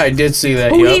yeah, I did see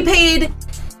that. Who he paid.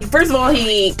 First of all,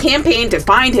 he campaigned to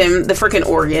find him the freaking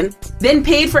organ, then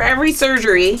paid for every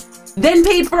surgery, then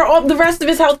paid for all the rest of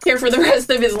his health care for the rest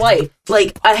of his life,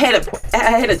 like ahead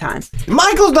of time.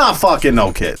 Michael's not fucking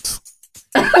no kids.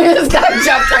 This guy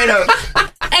jumped right over.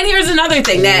 And here's another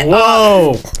thing that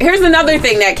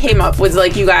came up was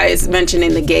like you guys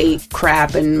mentioning the gay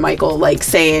crap and Michael like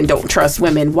saying don't trust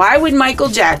women. Why would Michael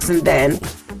Jackson then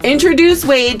introduce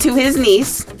Wade to his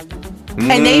niece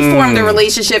and they formed a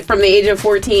relationship from the age of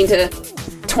 14 to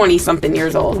 20 something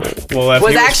years old? Well, if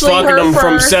was he was actually fucking her them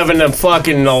from first- 7 to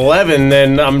fucking 11,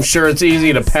 then I'm sure it's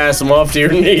easy to pass them off to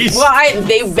your niece. Well,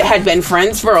 they had been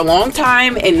friends for a long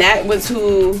time, and that was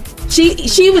who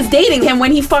she was dating him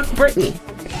when he fucked Britney.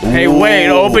 Hey, Wade,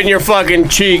 open your fucking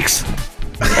cheeks.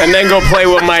 And then go play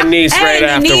with my niece right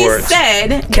And the niece afterwards.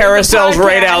 said, Carousel's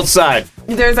right outside.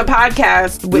 There's a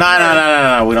podcast with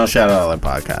No. We don't shout out that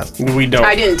podcast. We don't.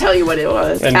 I didn't tell you what it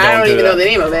was. And I don't don't do even that. know the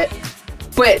name of it.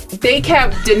 But they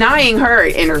kept denying her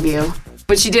interview.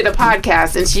 But she did a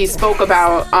podcast and she spoke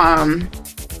about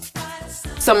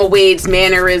some of Wade's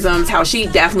mannerisms, how she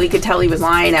definitely could tell he was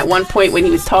lying. At one point when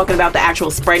he was talking about the actual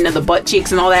spreading of the butt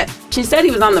cheeks and all that, she said he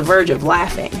was on the verge of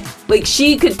laughing. Like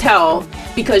she could tell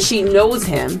because she knows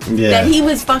him that he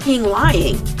was fucking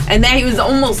lying and that he was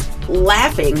almost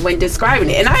laughing when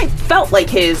describing it. And I felt like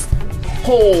his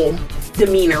whole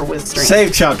demeanor was strange.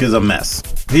 Safe Chuck is a mess.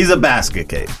 He's a basket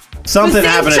case. Something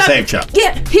happened to Safe Chuck.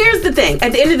 Yeah, here's the thing.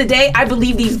 At the end of the day, I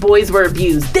believe these boys were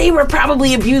abused. They were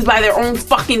probably abused by their own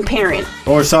fucking parent.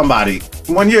 Or somebody.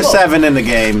 When you're 7 in the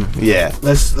game, yeah.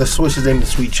 Let's switch his name to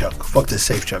Sweet Chuck. Fuck this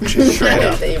Safe Chuck shit. Straight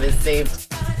up.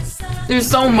 There's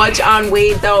so much on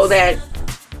Wade though that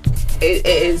it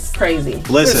is crazy.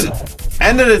 Listen,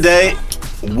 end of the day,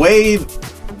 Wade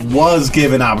was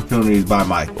given opportunities by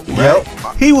Michael. Right?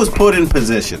 Yep. He was put in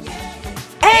position.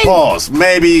 And Pause.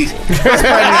 Maybe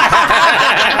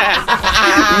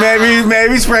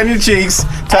spreading your cheeks,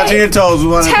 touching your toes.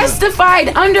 testified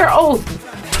under oath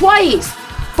twice.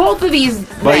 Both of these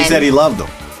But he men said he loved them.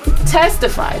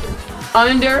 testified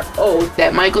under oath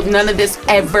that none of this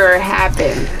ever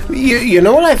happened. You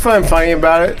know what I find funny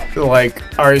about it? Like,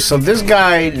 all right, so this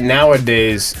guy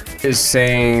nowadays is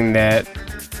saying that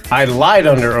I lied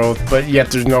under oath, but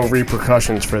yet there's no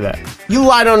repercussions for that. You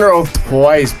lied under oath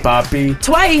twice, Poppy.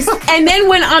 Twice, and then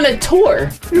went on a tour.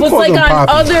 Was called like him on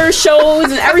Poppy. other shows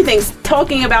and everything,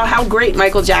 talking about how great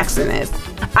Michael Jackson is.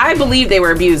 I believe they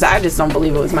were abused. I just don't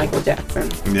believe it was Michael Jackson.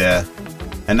 Yeah.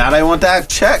 And now they want that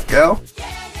check, yo.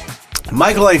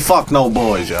 Michael ain't fuck no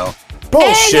boys, yo.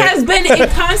 Bullshit. And has been in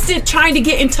constant trying to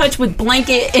get in touch with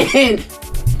Blanket and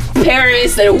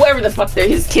Paris and whoever the fuck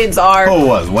his kids are. Who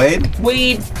was? Wade?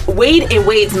 Wade and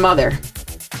Wade's mother.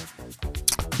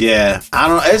 Yeah. I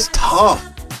don't know. It's tough.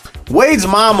 Wade's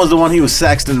mom was the one he was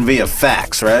sexting via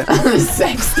fax, right?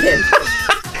 Sexton.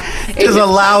 Just a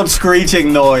loud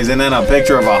screeching noise, and then a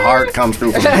picture of a heart comes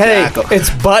through from the Hey, tackle. it's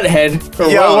Butthead. Or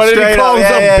Yo, what did he straight call up,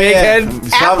 himself? yeah, Big yeah. Head?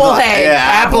 Applehead.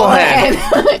 Yeah,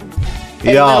 Applehead. A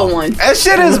Yo, little one. that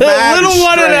shit is mad Little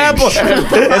one and strange.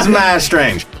 It's mad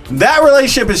strange. That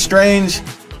relationship is strange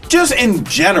just in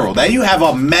general. That you have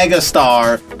a mega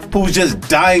star who's just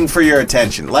dying for your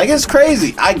attention. Like, it's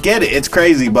crazy. I get it. It's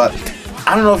crazy, but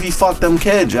I don't know if he fucked them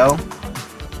kids, yo.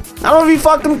 I don't know if he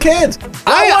fucked them kids.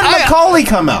 Why wouldn't Macaulay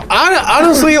come out?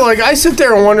 Honestly, like, I sit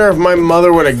there and wonder if my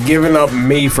mother would have given up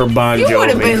me for Bon Jovi. You would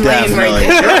have been laying right Definitely.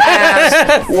 there. Your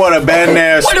ass. Would have been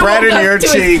there Would've spreading woke your up to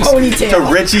his cheeks ponytail. to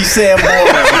Richie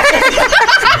Sambora.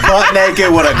 Butt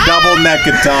naked with a double neck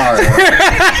guitar.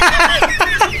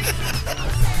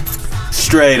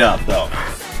 Straight up, though.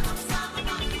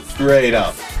 Straight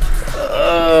up.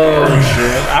 Oh,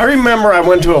 shit. I remember I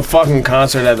went to a fucking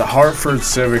concert at the Hartford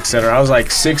Civic Center. I was like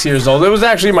 6 years old. It was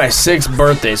actually my 6th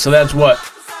birthday, so that's what?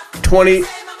 20...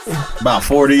 About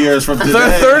 40 years from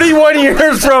today. 31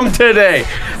 years from today.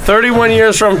 31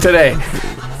 years from today.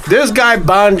 This guy,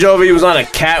 Bon Jovi, was on a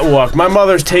catwalk. My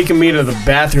mother's taking me to the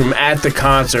bathroom at the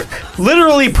concert.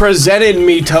 Literally presented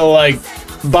me to, like,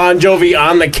 Bon Jovi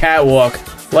on the catwalk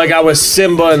like I was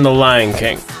Simba in The Lion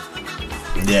King.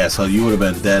 Yeah, so you would have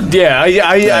been dead. Yeah,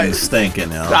 Dead and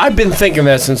stinking, yo. I've been thinking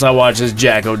that since I watched this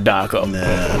Jacko doco.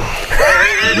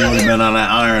 Yeah. You would have been on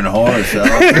that iron horse, yo.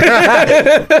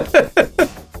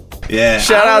 Yeah.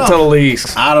 Shout out to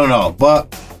Leaks. I don't know, but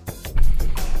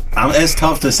It's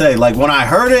tough to say. Like, when I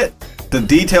heard it, the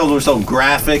details were so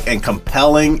graphic and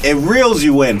compelling. It reels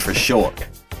you in for sure.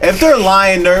 If they're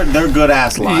lying, they're good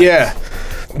ass lying. Yeah.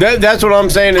 That's what I'm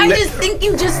saying. I just think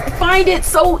you just find it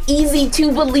so easy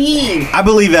to believe. I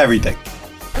believe everything.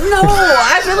 No,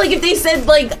 I feel like if they said,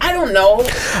 like, I don't know,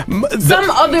 some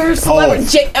other celebrity,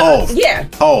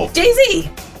 Jay-Z,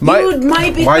 you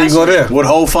might be. Why you go there? Would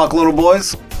Ho fuck little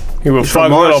boys? He would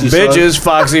fuck little bitches.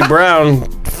 Foxy Brown,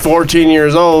 14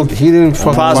 years old. He didn't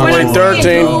fuck possibly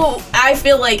 13. I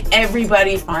feel like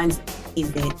everybody finds it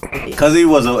easy. Because he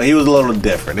was a little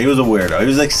different. He was a weirdo. He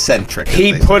was eccentric.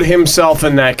 He put himself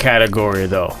in that category,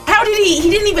 though. How did he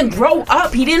didn't even grow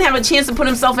up. He didn't have a chance to put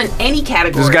himself in any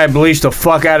category. This guy bleached the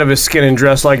fuck out of his skin and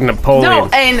dressed like Napoleon. No,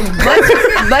 and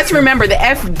let's remember the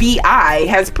FBI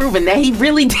has proven that he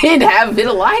really did have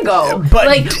vitiligo. But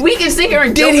like, we can sit here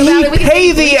and joke did about it. he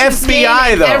pay the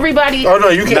FBI though? Everybody. Oh no,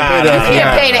 you can't pay the FBI. You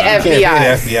can't pay the FBI. You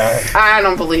can't pay the FBI. I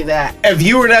don't believe that. If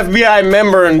you were an FBI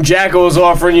member and Jacko was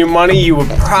offering you money, you would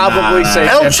probably say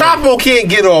El Chapo can't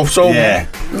get off, so Yeah.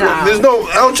 No. there's no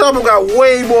El Chapo got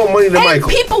way more money than And Michael.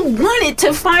 people wanted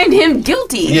to find him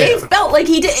guilty. Yeah. They felt like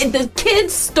he did. The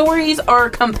kids' stories are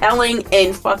compelling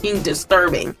and fucking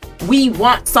disturbing. We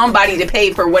want somebody to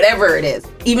pay for whatever it is,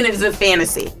 even if it's a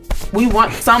fantasy. We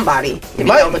want somebody to be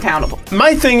held accountable.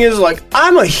 My thing is, like,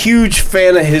 I'm a huge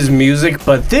fan of his music,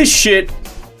 but this shit,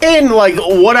 and like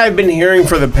what I've been hearing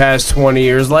for the past 20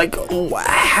 years, like,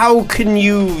 how can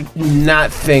you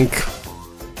not think?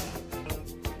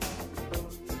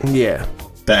 Yeah.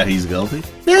 That he's guilty?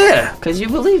 Yeah. Because you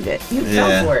believe it. You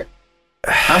fell for it.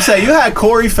 I'm saying you had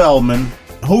Corey Feldman,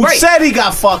 who said he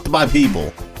got fucked by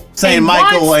people, saying And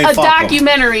Michael ain't wants a fuck him.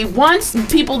 documentary, wants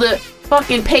people to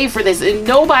fucking pay for this, and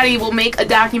nobody will make a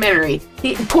documentary.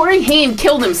 Corey Haim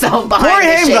killed himself behind Corey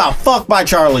this Haim shit. got fucked by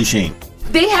Charlie Sheen.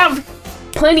 They have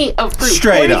plenty of proof.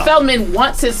 Straight Corey up. Feldman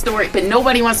wants his story, but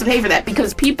nobody wants to pay for that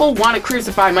because people want to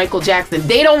crucify Michael Jackson.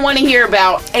 They don't want to hear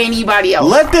about anybody else.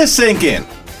 Let this sink in.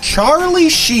 Charlie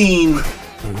Sheen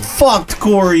fucked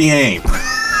Corey Haim.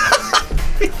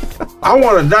 I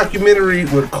want a documentary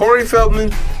with Corey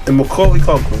Feldman and Macaulay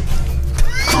Culkin.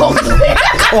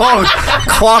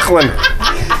 Clocklin.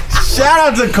 Shout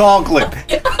out to Conklin.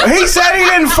 He said he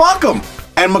didn't fuck him.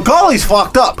 And Macaulay's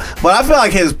fucked up. But I feel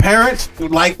like his parents,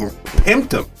 like,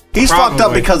 pimped him. He's fucked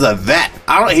up because of that.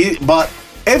 But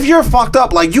if you're fucked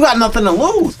up, like, you got nothing to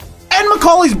lose. And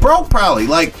Macaulay's broke, probably.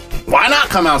 Like, why not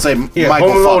come out and say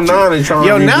Michael fucked you?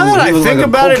 Yo, now that I think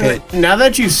about it, now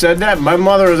that you said that, my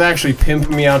mother was actually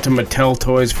pimping me out to Mattel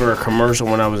toys for a commercial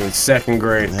when I was in 2nd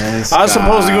grade. I was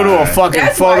supposed to go to a fucking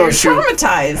That's photo why you're shoot.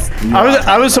 traumatized.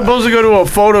 I was supposed to go to a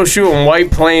photo shoot in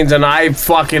White Plains, and I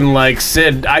fucking I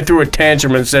threw a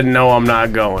tantrum and said no, I'm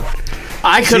not going.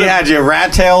 I could have had your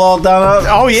rat tail all done up.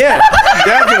 Oh yeah,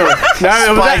 definitely.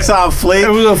 Spikes on fleek.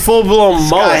 It was a full blown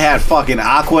mullet. I had fucking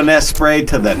Aquanet sprayed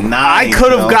to the nine. I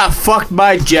could have got fucked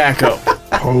by Jacko.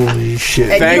 Holy shit!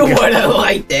 And Thank you you. would have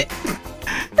liked it.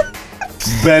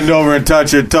 Bend over and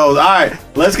touch your toes. All right,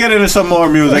 let's get into some more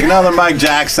music. Another Mike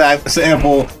Jack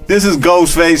sample. This is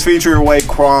Ghostface featuring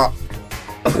Raekwon.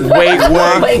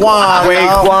 Raekwon.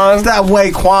 It's that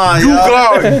Raekwon. You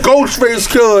got Ghostface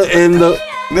Killer in the.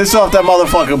 This off that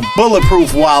motherfucking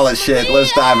bulletproof wallet shit.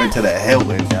 Let's dive into the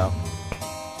Hilton, yo.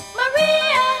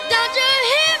 Maria, don't you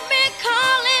hear me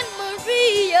calling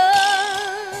Maria?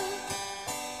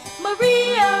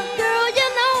 Maria, girl, you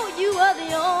know you are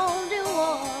the only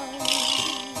one.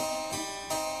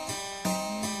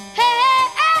 Hey,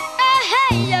 hey, hey,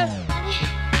 hey, you're funny.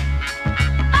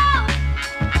 Oh,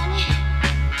 funny.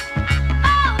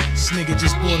 Oh, This nigga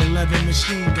just bought 11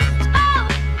 machine guns. oh,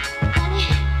 funny.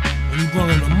 And he brought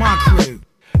them to my crib.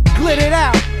 Glittered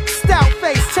out, stout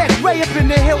face, tech Ray up in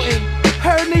the Hilton.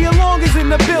 Heard Nia Long is in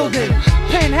the building.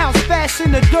 Penthouse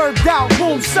fashion, the dirt out,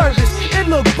 room service. It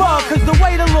look bug, cause the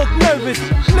waiter look nervous.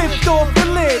 Lift off the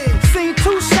lid, seen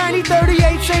two shiny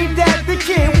 38s, ain't that the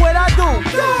kid? What I do?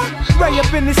 Ray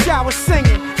up in the shower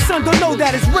singing. Son don't know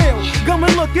that it's real.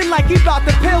 Gummin looking like he bout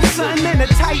to pill something in a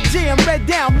tight jam. Red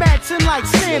down, matching like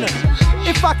Santa.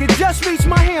 If I could just reach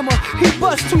my hammer, he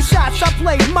bust 2 shots, I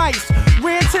played mice.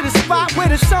 Ran to the spot where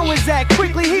the sun was at.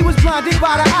 Quickly he was blinded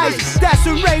by the ice. That's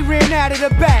when Ray ran out of the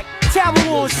back. Towel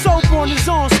on, soap on his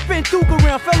arm, spin Duke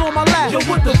around, fell on my lap. Yo,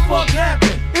 what the fuck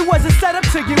happened? It was a setup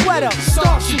to get wet up.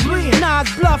 Start you bleeding. Nas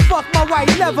bluff, fuck my right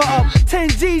lever up. 10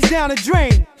 G's down the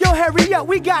drain. Yo, hurry up,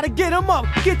 we gotta get him up.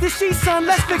 Get the sheets, son,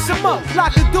 let's fix him up.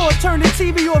 Lock the door, turn the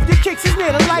TV off, the kicks is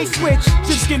near the light switch.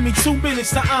 Just give me 2 minutes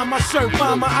to iron my shirt,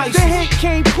 find my ice. The hit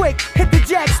came quick, hit the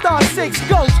jack, star 6,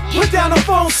 ghost. Put down the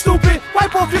phone, stupid,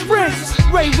 wipe off your friends.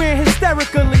 Ray ran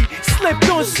hysterically, slipped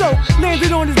on soap,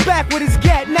 landed on his back with his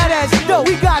gat, now that's dope.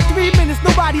 We got 3 minutes,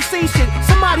 nobody say shit,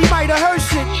 somebody might have heard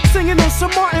shit. Singing on some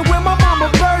Martin where my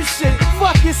mama bird shit.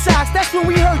 Fuck your socks, that's when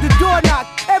we heard the door knock.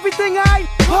 Everything I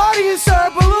party and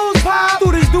serve balloons pop.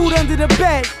 Threw this dude under the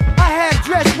bed. I had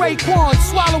dressed Raekwon,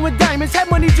 swallowing diamonds, had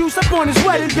money juice up on his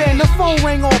wedding band. The phone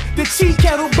rang off, the tea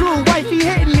kettle blew, wifey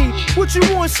hitting me. What you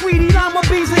want, sweetie? Lima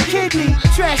bees and kidney.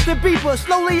 Trash the beeper,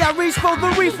 slowly I reach for the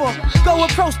reefer. Go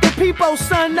approach the people,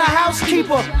 son, the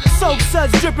housekeeper. Soap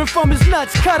suds dripping from his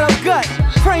nuts, cut up gut.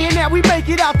 Praying that we make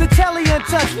it out the telly and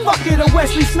touch. Fuck it, a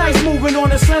Wesley Snipes moving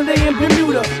on a Sunday in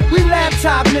Bermuda. We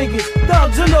laptop niggas,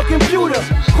 thugs on the computer.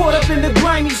 Caught up in the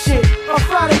grimy shit. A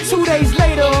Friday, 2 days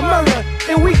later, a murder.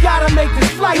 And we gotta make this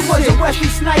flight. It was a Wesley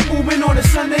Snipes moving on a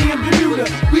Sunday in Bermuda.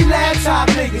 We laptop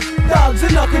niggas, thugs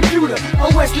in the computer.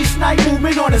 A Wesley Snipes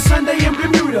moving on a Sunday in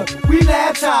Bermuda. We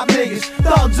laptop niggas,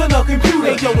 thugs in the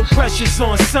computer. Hey yo, the pressure's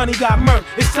on, Sonny got murked.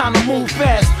 It's time to move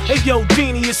fast. Hey yo,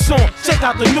 Deanie is on. Check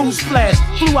out the news flash.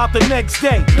 Flew out the next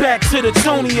day, back to the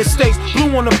Tony Estates.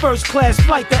 Blew on the first class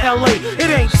flight to LA. It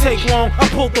ain't take long. I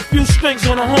pulled a few strings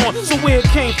on the horn. So where it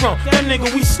came from? That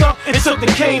nigga we stuck and took the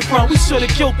cane from. We should've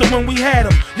killed him when we had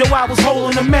him. Yo, I was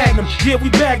holding a magnum. Yeah, we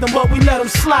bagged him, but we let him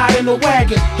slide in the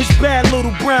wagon. His bad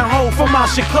little brown hoe from out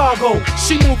Chicago.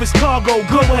 She move his cargo,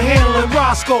 good with handling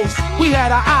Roscoe's. We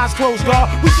had our eyes closed, dawg.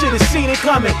 We should've seen it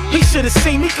coming. He should've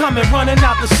seen me coming, running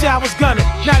out the showers gunning.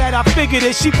 Now that I figured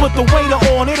it, she put the waiter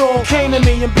on. It all came to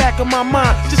me in back of my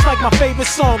mind, just like my favorite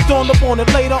song. Dawned up on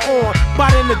it later on. By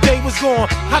then the day was gone.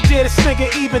 How dare this nigga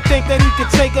even think that he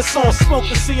could take us on? Spoke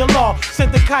to CLR,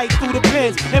 sent the kite through the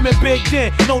pins. Him and Big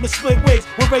Den, know the split wigs.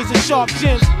 We're raising sharp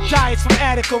gems. Diets from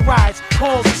Attica rides.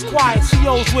 Halls is quiet.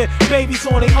 COs with babies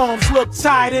on their arms. Look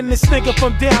tired, and this nigga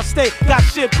from downstate got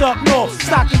shipped up north.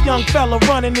 Stocky young fella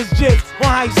running his jigs on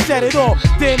how he set it off.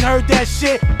 Then heard that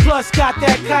shit, plus got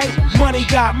that kite. Money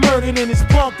got murdered in his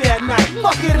bunk that night.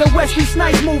 Fuck it, a Wesley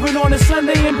Snipes moving on a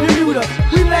Sunday in Bermuda.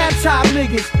 We laptop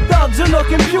niggas, thugs on the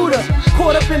computer.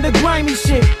 Caught up in the grimy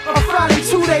shit. A Friday,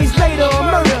 2 days later, a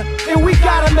murder. And we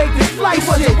gotta make this flight. It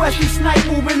was a Wesley Snipes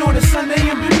moving on a Sunday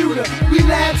in Bermuda. We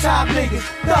laptop niggas,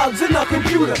 thugs in the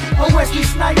computer. A Wesley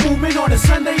Snipes moving on a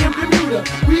Sunday in Bermuda.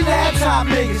 We laptop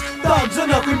niggas, thugs in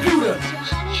the computer.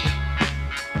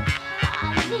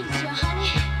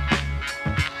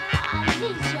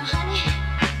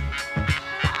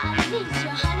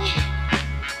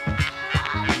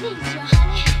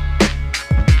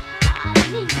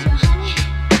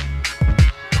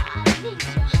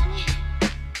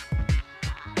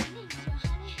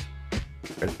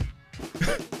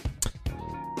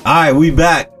 Alright, we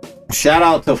back. Shout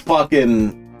out to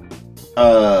fucking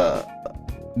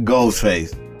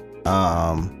Ghostface.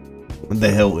 The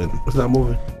Hilton. What's that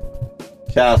moving?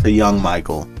 Shout out to Young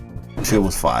Michael. Shit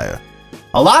was fire.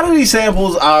 A lot of these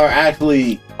samples are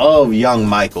actually of Young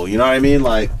Michael. You know what I mean?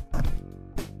 Like,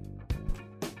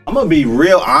 I'm gonna be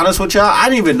real honest with y'all. I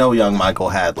didn't even know Young Michael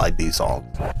had like these songs.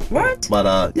 What?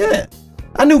 But yeah.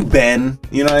 I knew Ben,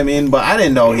 you know what I mean? But I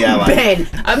didn't know he had like Ben.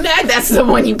 I'm mad that's the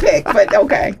one you picked, but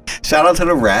okay. Shout out to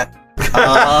the Rat. But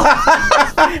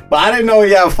I didn't know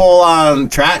he had full on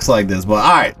tracks like this. But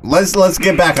all right, let's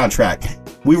get back on track.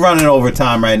 We running over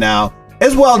time right now.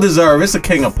 It's well deserved. It's the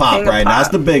king of pop right now. It's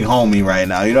the big homie right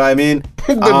now. You know what I mean?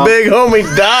 The big homie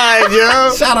died,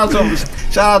 yo. Shout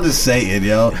out to Satan,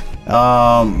 yo.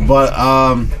 All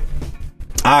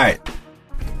right.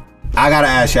 I gotta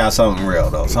ask y'all something real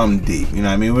though, something deep. You know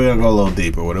what I mean? We're gonna go a little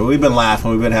deeper with it. We've been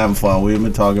laughing, we've been having fun, we've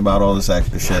been talking about all this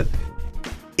extra shit.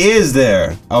 Is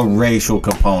there a racial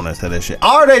component to this shit?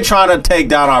 Are they trying to take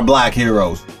down our black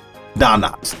heroes? Don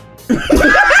Knotts. The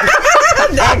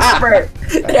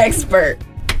expert.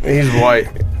 He's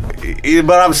white.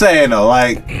 But I'm saying though,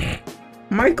 like,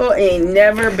 Michael ain't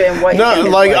never been white. No,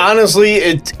 like honestly,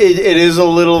 it is a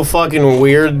little fucking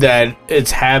weird that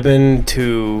it's happened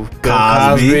to Bill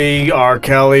Cosby, R.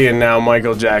 Kelly, and now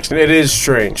Michael Jackson. It is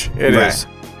strange. It is.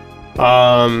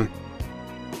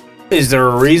 Is there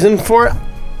a reason for it?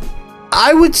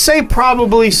 I would say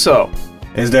probably so.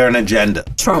 Is there an agenda?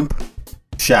 Trump.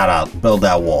 Shout out, build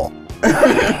that wall.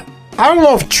 I don't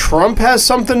know if Trump has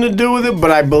something to do with it,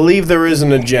 but I believe there is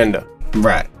an agenda.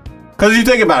 Right. Because you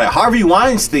think about it, Harvey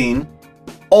Weinstein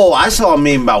Oh, I saw a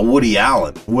meme about Woody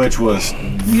Allen, which was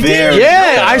very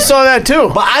Yeah, I saw that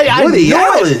too. But I Woody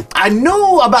Allen. I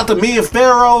knew about the Mia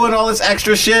Farrow and all this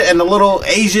extra shit and the little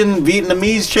Asian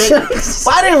Vietnamese chick.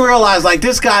 But I didn't realize like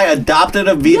this guy adopted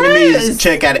a Vietnamese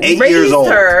chick at 8 years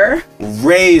old.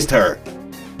 Raised her.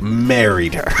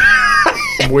 Married her.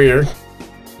 Weird.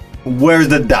 Where's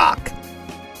the doc?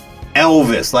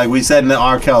 Elvis, like we said in the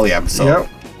R. Kelly episode. Yep.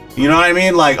 You know what I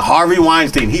mean? Like Harvey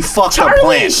Weinstein, he fucked up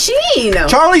plants. Sheen.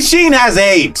 Charlie Sheen has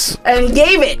AIDS. And he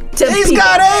gave it to He's people.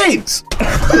 got AIDS.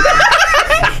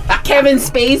 Kevin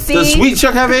Spacey. Does Sweet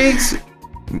Chuck have AIDS?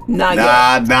 Not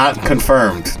yet. Not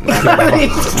confirmed.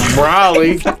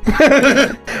 Brawley.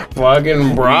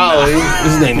 Fucking Brawley.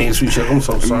 His name ain't Sweet Chuck. I'm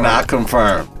so sorry. Not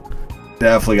confirmed.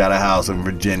 Definitely got a house in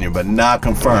Virginia, but not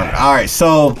confirmed. All right,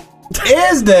 so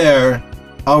is there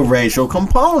a racial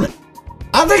component?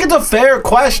 I think it's a fair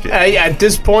question. At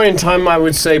this point in time, I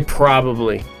would say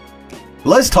probably.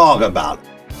 Let's talk about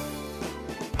it.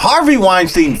 Harvey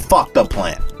Weinstein fucked a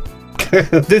plant.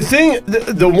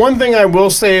 The one thing I will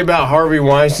say about Harvey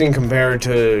Weinstein compared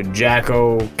to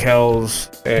Jacko, Kells,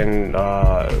 and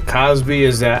Cosby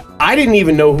is that I didn't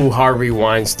even know who Harvey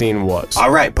Weinstein was.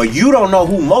 All right, but you don't know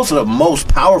who most of the most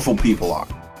powerful people are.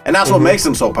 And that's what makes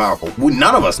them so powerful.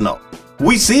 None of us know.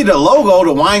 We see the logo,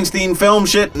 the Weinstein film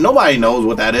shit. Nobody knows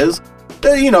what that is.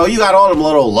 You know, you got all them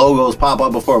little logos pop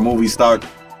up before a movie starts.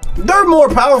 They're more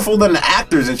powerful than the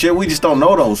actors and shit. We just don't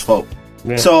know those folk.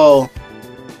 Yeah. So,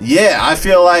 yeah, I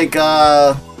feel like,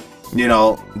 you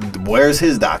know, where's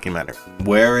his documentary?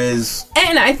 Where is...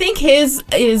 And I think his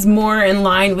is more in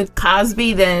line with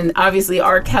Cosby than obviously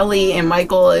R. Kelly and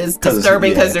Michael is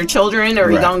disturbing because they're children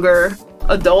or younger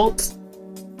adults.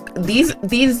 These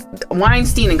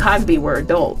Weinstein and Cosby were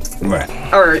adults. Right.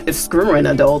 Or screwing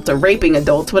adults or raping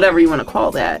adults, whatever you want to call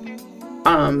that.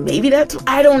 Maybe that's,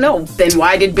 I don't know. Then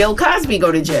why did Bill Cosby go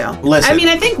to jail? Listen. I mean,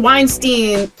 I think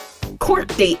Weinstein court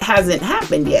date hasn't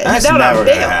happened yet. That's never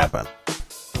gonna happen.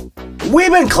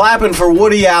 We've been clapping for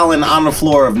Woody Allen on the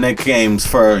floor of Knicks games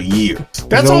for years.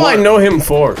 That's all I know him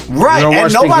for. Right,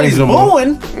 and nobody's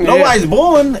booing. Nobody's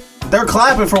booing. They're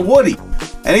clapping for Woody.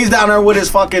 And he's down there with his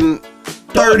fucking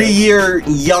 30-year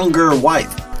younger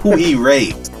wife, who he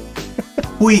raised,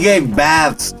 who he gave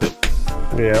baths to.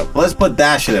 Yeah. Let's put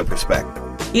that shit in perspective.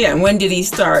 Yeah, when did he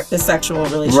start the sexual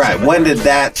relationship? Right, when did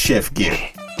that shift gear?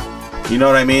 You know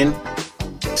what I mean?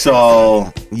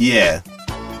 So, yeah.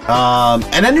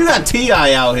 And then you got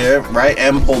T.I. out here, right?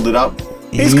 M pulled it up.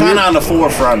 He's kind of on the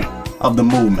forefront of the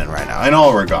movement right now, in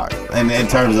all regards. And in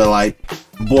terms of like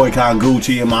boycott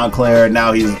Gucci and Montclair,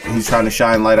 now he's trying to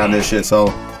shine light on this shit. So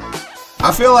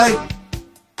I feel like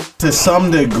to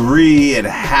some degree it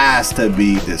has to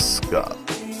be discussed.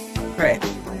 Right.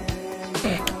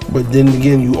 But then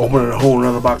again, you open a whole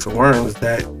other box of worms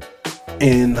that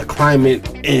in the climate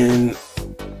and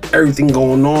everything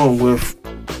going on with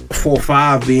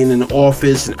 4-5 being in the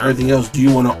office and everything else, do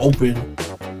you want to open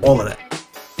all of that?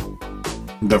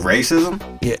 The racism?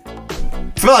 Yeah.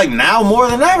 I feel like now more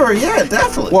than ever, yeah,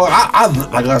 definitely. Well, I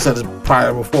like I said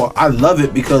prior before, I love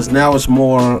it because now it's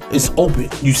open.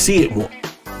 You see it more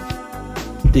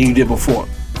than you did before.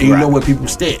 And you know where people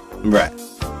stand. Right.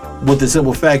 With the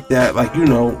simple fact that, like, you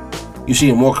know, you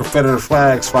see more Confederate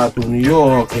flags fly through New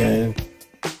York, and,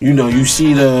 you know, you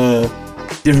see the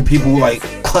different people like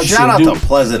clutching. Shout out to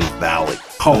Pleasant Valley.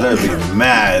 Oh, they'd be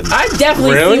mad. I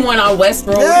definitely see one on West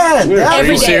Road. Yeah,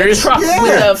 every day. A truck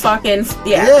with a fucking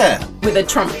with a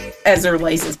Trump as their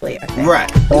license plate. I think.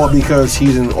 Right. All because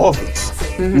he's in office.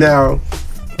 Mm-hmm. Now,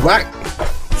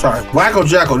 Wacko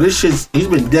Jacko, this shit's, he's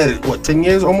been dead at what, 10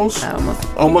 years almost?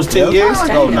 Almost 10 years? Let's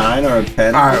go 9 or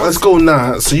 10. All right, let's go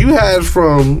 9. So you had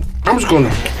from, I'm just going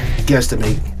to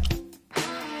guesstimate,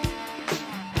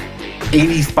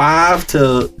 85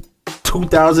 to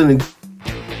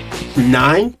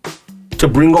 2009 to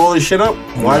bring all this shit up?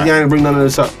 Why you didn't bring none of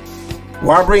this up?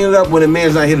 Why bring it up when a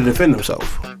man's not here to defend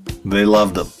himself? They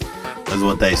loved him, is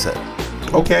what they said.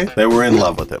 Okay. They were in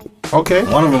love with him. Okay.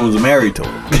 One of them was married to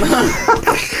him.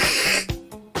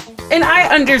 And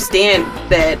I understand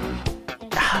that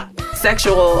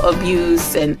sexual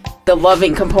abuse and the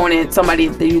loving component, somebody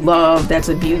that you love that's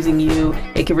abusing you,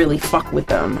 it can really fuck with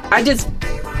them. I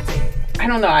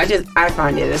don't know. I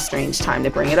find it a strange time to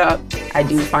bring it up. I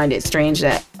do find it strange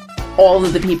that all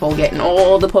of the people getting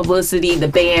all the publicity, the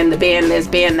band this,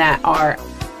 band that, are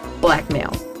black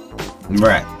males.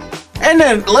 Right. And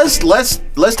then let's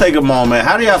take a moment.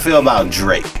 How do y'all feel about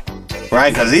Drake?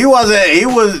 Right? Because he was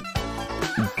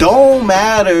don't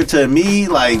matter to me,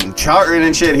 like charting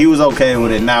and shit. He was okay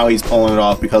with it. Now he's pulling it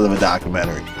off because of a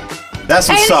documentary. That's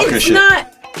some sucker shit.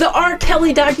 The R.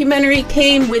 Kelly documentary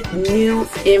came with new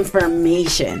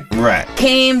information. Right.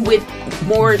 Came with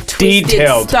more twisted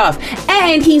Detailed stuff.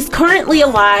 And he's currently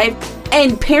alive,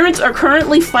 and parents are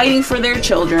currently fighting for their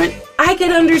children. I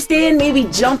could understand maybe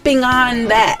jumping on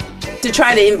that to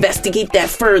try to investigate that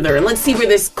further. And let's see where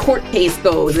this court case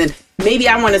goes. And maybe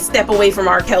I want to step away from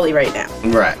R. Kelly right now.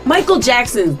 Right. Michael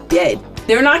Jackson's dead.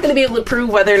 They're not going to be able to prove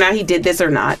whether or not he did this or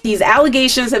not. These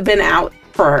allegations have been out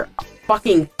for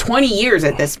fucking 20 years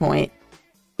at this point.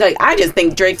 Like, I just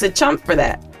think Drake's a chump for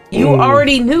that. You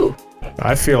already knew.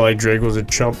 I feel like Drake was a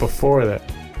chump before that.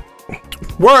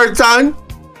 Word, son.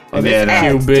 And Yeah, this that-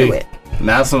 adds to it.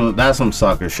 That's some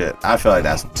sucker shit. I feel like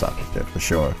that's some sucker shit for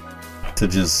sure. To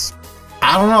just,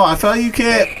 I don't know. I feel like you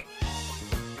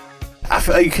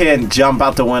can't jump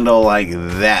out the window like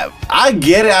that. I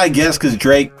get it, I guess, because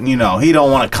Drake, he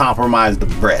don't want to compromise the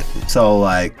bread. So,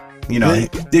 like,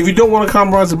 if you don't want to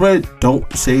compromise the bread,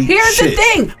 don't say Here's shit. the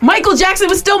thing. Michael Jackson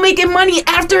was still making money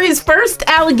after his first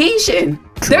allegation.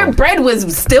 Their bread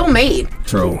was still made.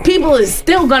 True. People is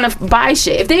still gonna buy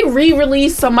shit. If they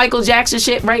re-release some Michael Jackson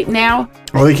shit right now,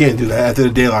 Oh, they can't do that after the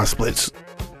Daylight splits.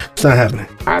 It's not happening.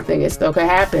 I think it still could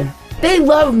happen. They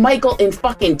love Michael in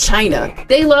fucking China.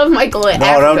 They love Michael in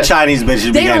Africa. them Chinese bitches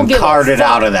be They don't getting give a carted fuck.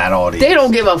 out of that audience. They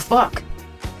don't give a fuck.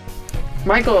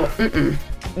 Michael,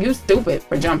 you stupid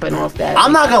for jumping off that.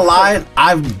 I'm not gonna lie,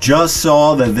 I just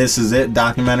saw the This Is It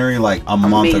documentary like a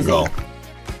month ago.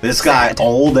 This guy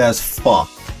old as fuck.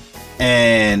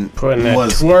 And Putting that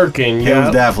was twerking, He yeah.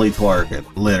 was definitely twerking,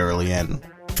 literally and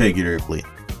figuratively.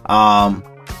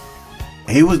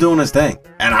 He was doing his thing.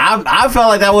 And I felt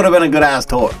like that would have been a good ass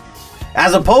tour.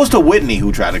 As opposed to Whitney,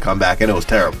 who tried to come back and it was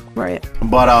terrible. Right.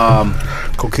 But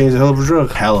cocaine's a hell of a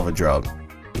drug. Hell of a drug.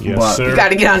 Yes, But- sir. You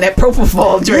gotta get on that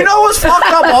propofol drip. You know what's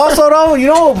fucked up also though? You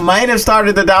know what might have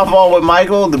started the downfall with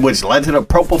Michael, which led to the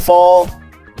propofol?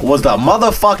 Was the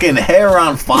motherfucking hair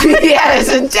on fire. Yes,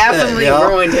 it definitely Yo.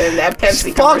 ruined him. That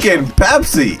Pepsi Fucking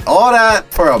Pepsi. All that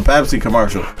for a Pepsi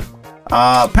commercial.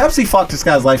 Pepsi fucked this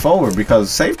guy's life over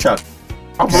because Safe Chuck.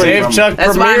 Safe Chuck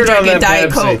That's why I'm premiered on drinking that Diet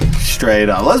Pepsi. Coke. Straight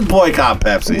up. Let's boycott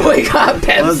Pepsi. Boycott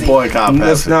Pepsi. Let's boycott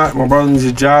Let's Pepsi. not. My brother needs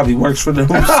a job. He works for them.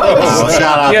 Oh,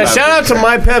 shout out Yeah, Pepsi. shout out to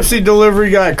my Pepsi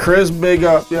delivery guy, Chris. Big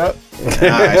up. Yep. All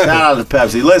right, shout out to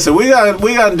Pepsi. Listen, we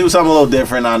gotta do something a little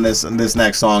different on this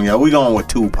next song, yo. We going with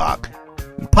Tupac.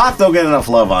 Pac don't get enough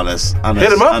love on this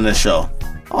Hit him up. on this show.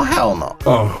 Oh hell no.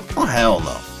 Oh hell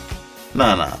no.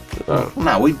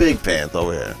 Nah, we big fans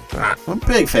over here. We're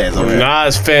big fans over here.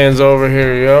 Nas fans over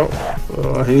here, yo.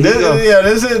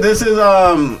 This is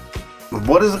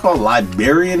what is it called?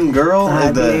 Liberian Girl?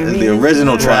 The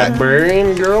original track.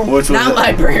 Liberian Girl? Which was Not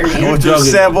Librarian. Which was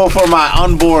sampled for my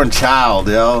unborn child,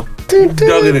 yo.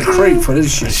 Dug in a crate for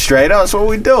this shit. Straight up, that's what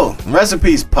we do.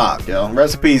 Recipes Pac, yo.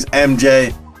 Recipes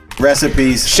MJ.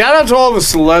 Recipes. Shout out to all the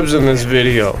celebs in this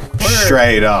video.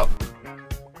 Straight up.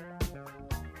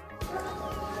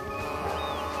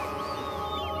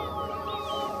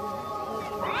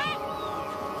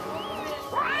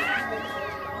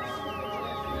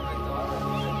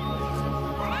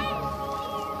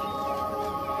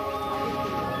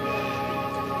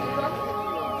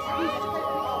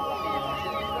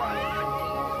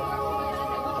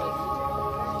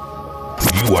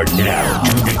 You are now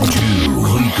tuned into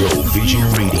Clico Vision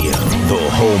Radio, the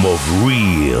home of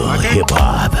real hip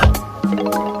hop.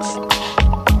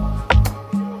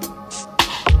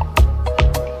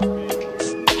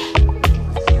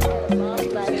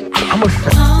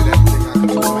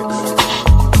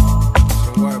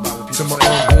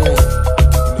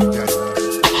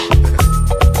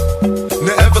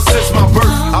 Now ever since my birth,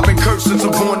 I've been cursed since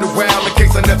I'm born to wild. In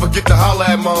case I never get to holler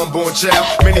at my unborn child.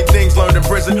 Many things learned in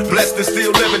prison, blessed and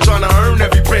still living, trying to earn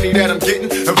every penny that I'm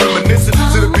getting. And reminiscing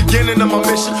to the beginning of my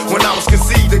mission. When I was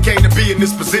conceived and came to be in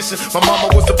this position. My mama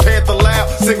was a Panther loud,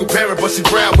 single parent, but she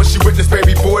proud when she witnessed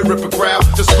baby boy rip a crowd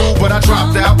to school. But I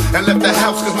dropped out and left the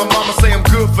house cause my mama say I'm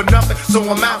good for nothing. So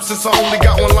I'm out since I only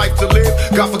got one life to live.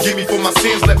 God forgive me for my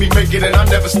sins, let me make it and I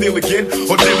never steal again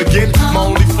or deal again. My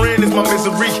only friend is my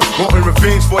misery, wanting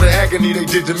revenge for the agony they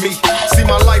did to me. See,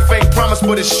 my life ain't promised,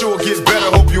 but it sure gets better.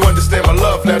 Hope you understand my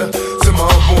love letter to my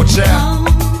unborn child.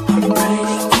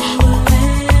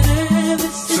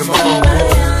 To my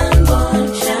unborn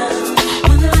child.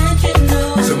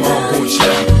 To my unborn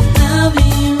child.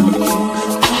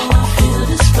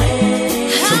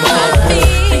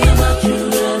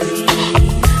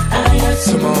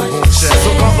 So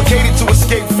complicated to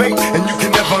escape fate, and you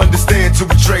can never understand to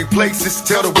betray places.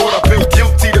 Tell the world I've been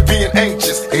guilty to being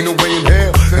anxious. Ain't no way in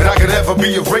hell that I could ever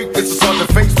be a rapist. It's hard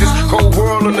to face this cold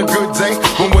world on a good day.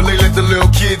 When will they let the little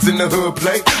kids in the the hood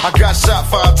play. I got shot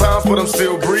 5 times, but I'm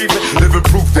still breathing. Living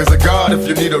proof there's a God if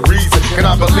you need a reason. Can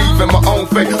I believe in my own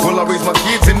faith? Will I raise my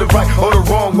kids in the right or the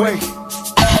wrong way?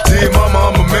 Dear mama,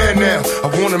 I'm a man now. I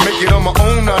wanna make it on my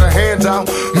own, not a handout.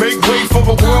 Make way for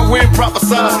a whirlwind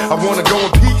prophesied. I wanna go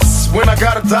in peace when I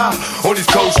gotta die. On these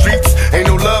cold streets, ain't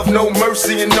no love, no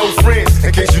mercy, and no friends.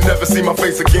 In case you never see my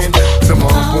face again, to my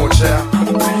unborn child.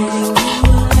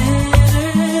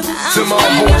 To my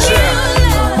unborn child.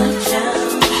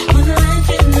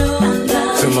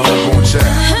 To my unborn child.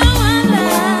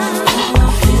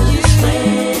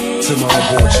 To my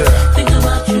unborn child.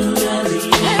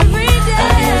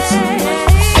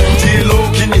 Dear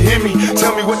Lord, can you hear me?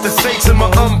 Tell me what to say to my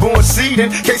unborn seed. In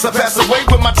case I pass away,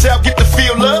 will my child get to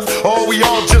feel love? Or we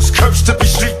all just cursed to be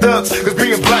street thugs? Cause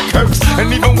being black hurts.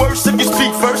 And even worse if you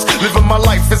speak first. Living my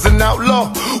life as an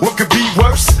outlaw, what could be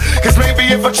worse? Cause maybe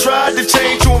if I tried to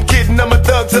change who I'm kidding, I'm a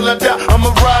thug till I die. I'm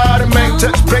a rider, man,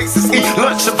 touch bases, eat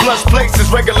lunch at plush places.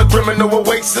 Regular criminal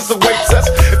oasis awaits us.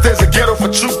 If there's a ghetto for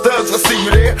true thugs, I'll see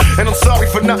you there. And I'm sorry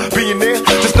for not being there.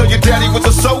 Just know your daddy was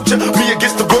a soldier. Me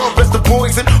against the world, best of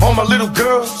poison. All my little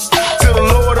girls, till the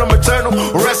Lord I'm eternal.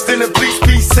 Rest in it, please,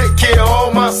 peace. Take care of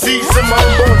all my seeds and my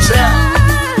unborn child.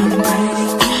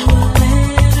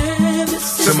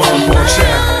 To my unborn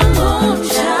child.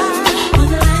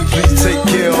 Please take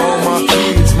care of all my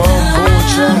kids, my unborn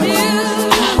child.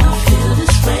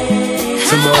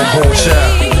 To my unborn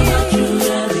child.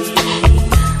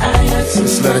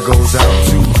 This letter goes out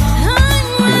to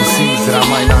any seeds that I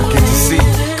might not get to see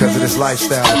because of this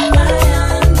lifestyle.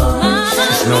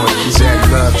 Just knowing your daddy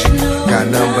loves you, got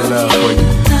nothing but love for you.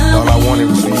 All I wanted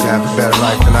was for you to have a better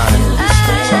life than I had.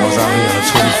 So I was out here on a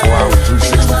 24-hour,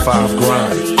 365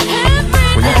 grind.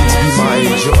 When you get to be my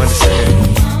age, you'll understand.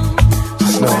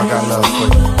 Just know I got love for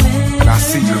you. And I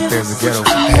see you if there's a ghetto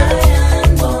heaven.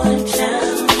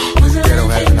 There's a ghetto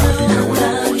heaven, I'll be there with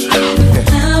you.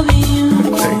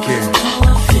 Take care.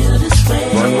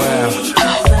 Run wild.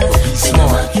 Be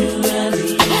smart.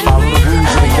 Follow the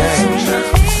rules of the game.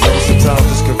 Know sometimes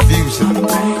it's confusing. The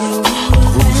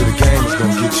rules of the game is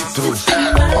gonna get you through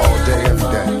all day, every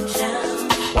day.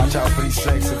 Watch out for these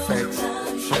snakes and fakes.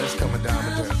 Shit's coming down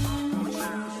the dirt.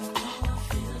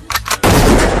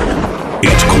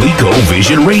 It's Clico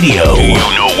Vision Radio. You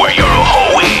know where your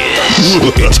hoe is.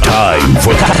 It's time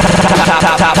for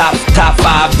Top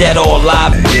 5 dead or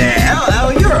alive. Yeah,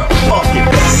 Al, you're a fucking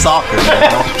sucker,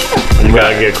 man. You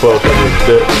gotta get close on this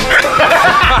dick.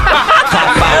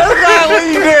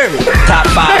 Top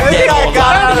 5 dead or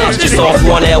alive. That's just off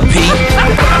one LP.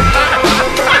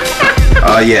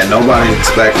 Yeah, nobody's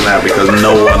expecting that because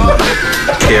no one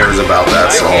cares about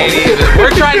that song. We're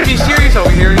trying to be serious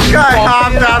over here. Guy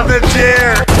hopped out of the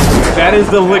chair. That is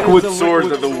the liquid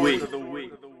swords of the week.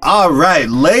 All right,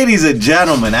 ladies and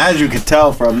gentlemen, as you can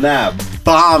tell from that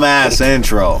bomb-ass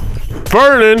intro,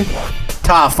 Burning.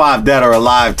 top 5 dead or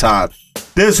alive time.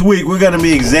 This week, we're going to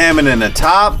be examining the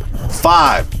top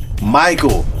 5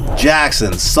 Michael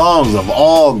Jackson songs of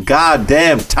all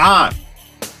goddamn time.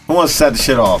 Who wants to set the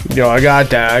shit off? Yo, I got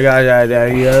that,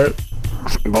 yeah.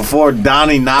 Before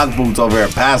Donnie Knockboots over here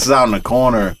passes out in the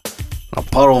corner, a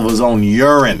puddle of his own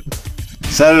urine.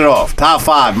 Set it off. Top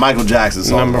 5 Michael Jackson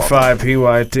songs. Number 5,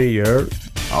 PYT, you heard?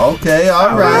 Okay,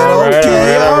 all right.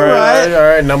 All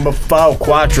right. Number 5,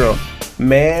 Quattro.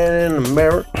 Man in the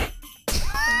Mirror.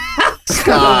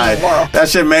 Sky. That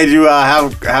shit made you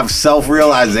have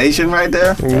self-realization right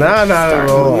there? Nah, not at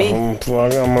all.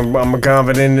 I'm a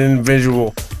confident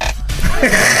individual.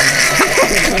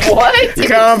 What?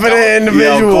 Confident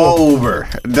individual. Yo, call Uber.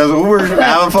 Does Uber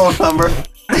have a phone number?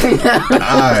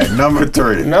 Alright, number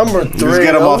 3. Number 3. Just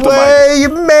get him off the way you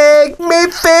make me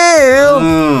feel.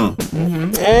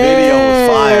 Video was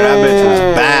fire. That bitch was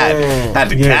bad. Had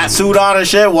the cat suit on and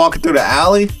shit, walking through the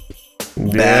alley.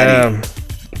 Yeah.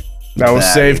 That was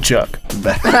safe, Chuck.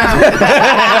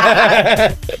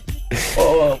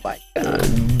 Oh my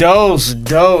God. Dose.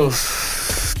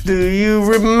 Do you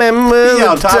remember?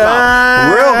 Yo, time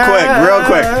out. Real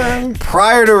quick.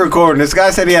 Prior to recording, this guy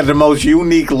said he had the most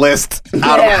unique list. This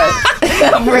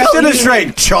shit is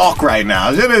straight chalk right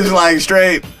now. Shit is like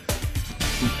straight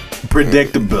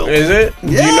predictable. Is it?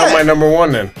 Yeah. Do you know my number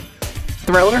 1 then?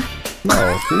 Thriller?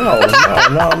 No.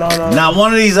 Now,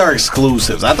 one of these are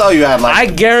exclusives. I thought you had like. I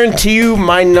guarantee you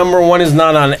my number 1 is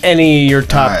not on any of your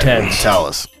top 10s. Tell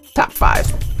us. Top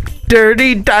 5.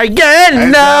 Dirty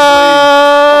Diana.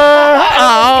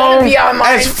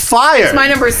 It's fire. It's my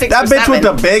number 6. That bitch with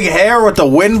the big hair with the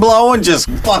wind blowing just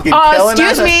fucking killing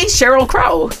excuse me, Sheryl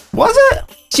Crow. Was it?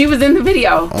 She was in the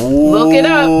video. Look it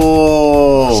up.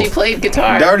 She played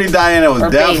guitar. Dirty Diana was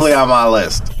definitely on my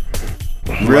list.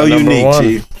 Real unique, one.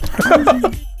 Chief.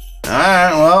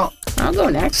 Alright, well. I'll go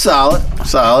next. Solid.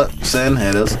 Send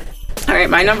hitters. All right,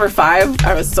 my number 5.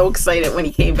 I was so excited when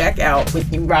he came back out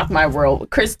with "You Rock My World" with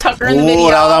Chris Tucker in the video.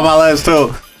 Ooh, that was on my list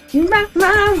too. You rock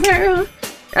my world.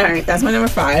 All right, that's my number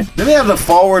 5. Did they have the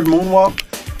forward moonwalk?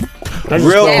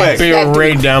 Real quick. Feel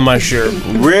right down my shirt.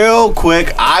 Real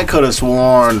quick, I could have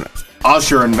sworn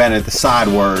Usher invented the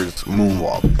sideways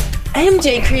moonwalk.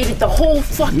 MJ created the whole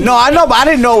fucking. No, I know, but I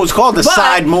didn't know it was called the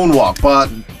side moonwalk. But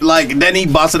like, then he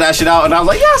busted that shit out, and I was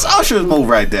like, "Yes, Usher's move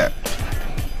right there."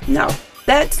 No,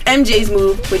 that's MJ's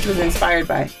move, which was inspired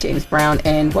by James Brown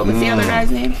and what was the other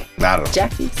guy's name? I don't know.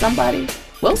 Jackie, somebody,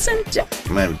 Wilson.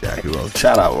 Maybe Jackie Wilson.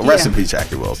 Shout out, rest in peace,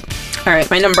 Jackie Wilson. All right,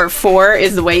 my number 4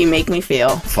 is "The Way You Make Me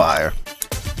Feel." Fire.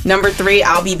 Number 3,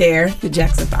 "I'll Be There," the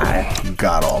Jackson 5.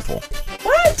 God awful.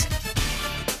 What?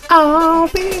 I'll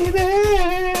be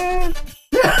there.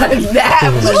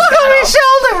 That was look on his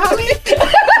shoulder, honey.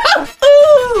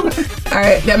 Ooh. All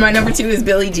right, then my number 2 is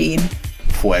 "Billie Jean."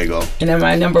 Fuego. And then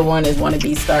my number 1 is "Wanna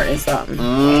Be Starting Something."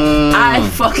 I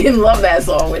fucking love that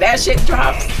song. When that shit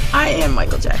drops, I am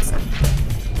Michael Jackson.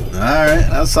 All right,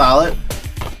 that's solid.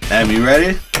 Em, you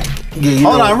ready? Yeah,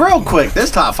 Hold on, real quick. This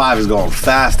top 5 is going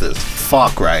fast as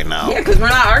fuck right now. Yeah, because we're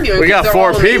not arguing. We got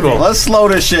 4 people. Let's slow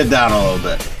this shit down a little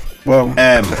bit. Well,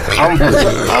 Em, are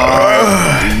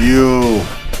you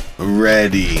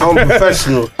ready? I'm a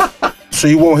professional, so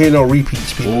you won't hear no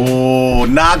repeats, people. Oh,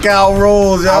 knockout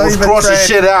rules. I was crossing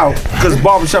shit out because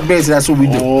Barbershop Banter, that's what we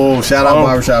do. Oh, shout out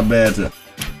Barbershop Banter.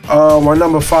 My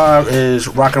number 5 is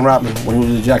Rockin' Robin when he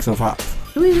was in Jackson 5.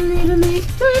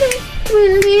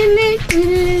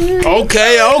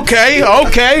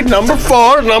 Okay. Number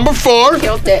 4.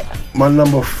 Killed it. My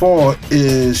number 4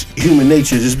 is Human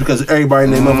Nature, just because everybody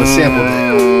named of a sample.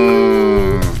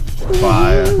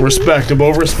 Fire.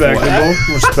 Respectable.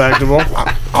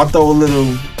 I'll throw a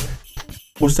little.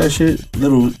 What's that shit?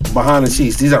 Little behind the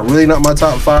scenes. These are really not my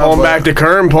top 5. Pulling back to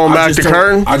Kern.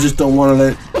 I just don't want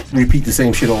to repeat the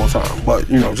same shit all the time. But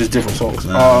just different songs.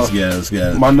 Let's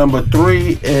get it. My number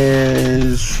 3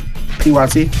 is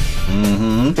PYT.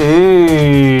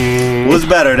 What's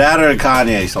better, that or the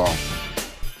Kanye song?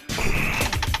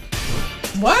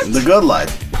 What? The Good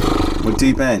Life with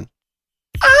T-Pain.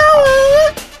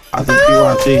 I think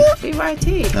PYT.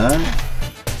 PYT.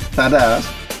 Ta-da.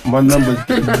 My number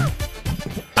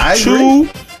I 2, agree.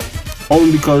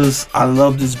 only because I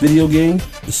love this video game,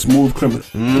 The Smooth Criminal.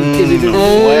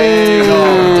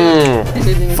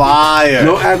 Fire.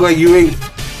 Don't act like you ain't.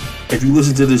 If you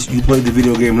listen to this, you played the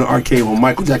video game in the arcade when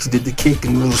Michael Jackson did the kick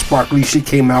and the little sparkly shit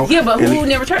came out. Yeah, but who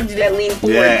never tried to do that lean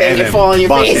forward Yeah, thing and and then fall on your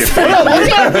bust face? your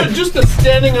face. Just the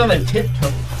standing on the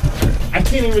tiptoes. I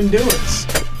can't even do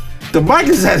it. The mic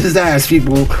is at his ass,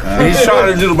 people. He's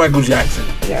trying to do the Michael Jackson.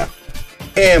 Yeah.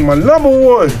 And my number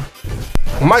 1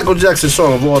 Michael Jackson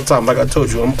song of all time, like I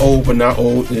told you, I'm old but not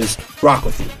old, is "Rock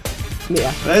With You."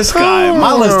 Yeah. This guy,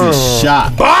 my list is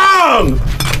shot. Bang!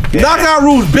 Yeah. Knockout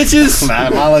rules, bitches. My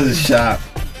list is shot.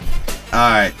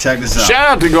 Alright, check this out. Shout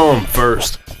out to going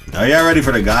first. Are y'all ready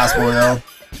for the gospel, yo?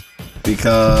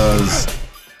 Because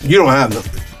you don't have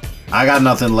nothing. I got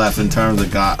nothing left in terms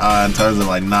of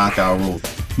like knockout rules.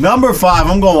 Number 5,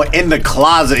 I'm going "In the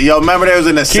Closet." Yo, remember they was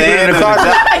in the Keep sand? It in the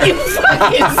closet. You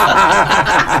fucking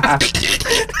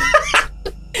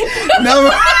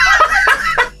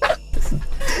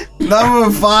Number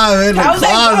 5, "In the How's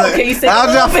that go? Closet." Can you sing a How'd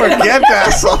y'all little bit? forget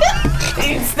that song?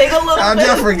 Sing a little How'd bit.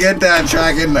 y'all forget that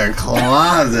track, "In the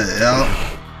Closet," yo?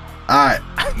 Alright,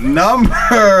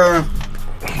 number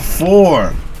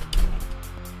 4.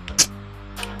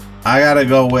 I gotta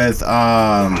go with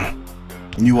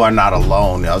 "You Are Not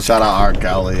Alone," yo. Shout out R.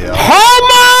 Kelly, yo.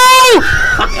 Homo!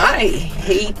 I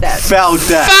hate that. Felt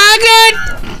that. Faggot!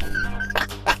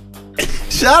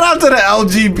 Shout out to the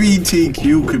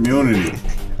LGBTQ community.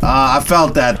 I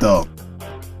felt that though.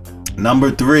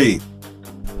 Number 3.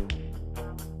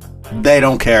 They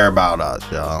Don't Care About Us,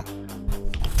 y'all.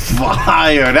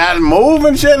 Fire. That move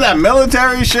and shit, that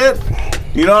military shit.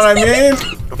 You know what I mean?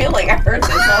 I feel like I heard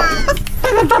this song.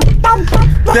 They don't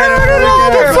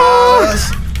care about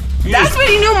us. That's when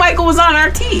you knew Michael was on our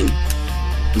team.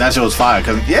 That shit was fire,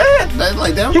 cause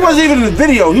like that. He wasn't even in the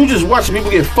video. He was just watching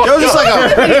people get fucked It was just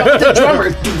up. like The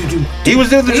drummer. He was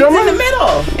there, the He drummer? was in the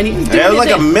middle. And he was doing Yeah, it was like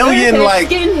his a million, thing. like-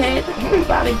 Skinhead.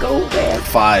 Everybody go there.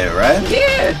 fire, right?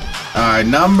 Yeah. All right,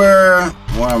 number,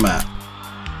 where I'm at?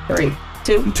 3,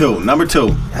 2. 2. Number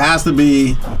 2 has to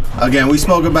be, again, we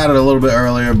spoke about it a little bit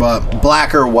earlier, but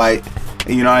Black or White.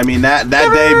 You know what I mean? That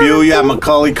debut, you had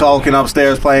Macaulay Culkin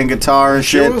upstairs playing guitar and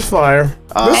shit. It was fire.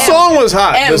 The song was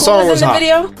hot. And The song who was was in the hot.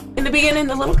 video? In the beginning,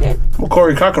 the little kid?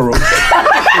 Corey Cockroach.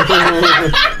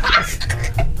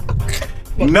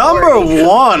 Number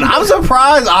one. I'm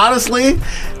surprised, honestly,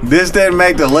 this didn't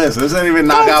make the list. This didn't even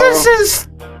knock out. This is...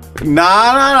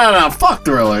 Nah. Fuck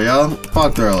Thriller, yo.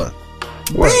 Fuck Thriller.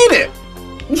 Beat it.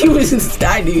 You was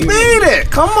inside you. Beat it.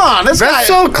 Come on. That's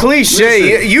so cliche.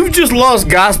 Listen. You've just lost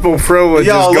gospel privilege.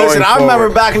 Yo, listen, I remember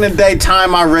back in the day,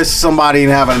 tying my wrist to somebody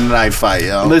and having a knife fight,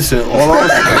 yo. Listen, all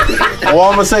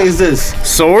I'm gonna say is this.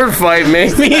 Sword fight,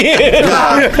 maybe.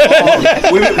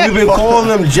 We've been calling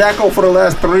them Jacko for the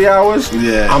last 3 hours.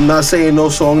 Yeah. I'm not saying no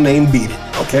song named Beat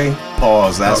It, okay?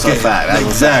 Pause. That's a fact. That's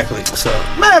exactly. So,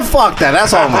 man, fuck that.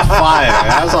 That's almost fire.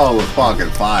 That's almost fucking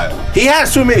fire. He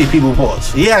has too many people.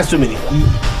 Pause. He has too many.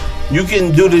 You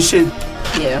can do this shit.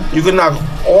 Yeah. You can knock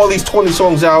all these 20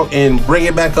 songs out and bring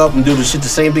it back up and do the shit the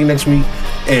same thing next week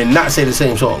and not say the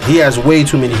same song. He has way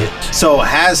too many hits. So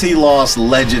has he lost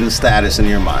legend status in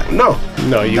your mind? No.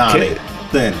 No, you can't.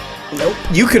 Then. Nope.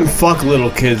 You can fuck little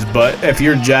kids, but if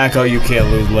you're Jacko, you can't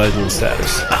lose legend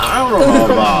status. I don't know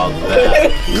about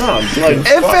that. No, like, if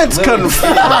it's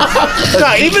confirmed.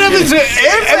 No, even if it's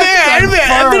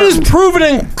if it is proven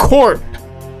in court,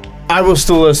 I will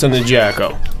still listen to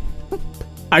Jacko.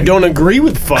 I don't agree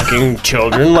with fucking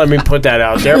children. Let me put that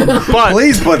out there. But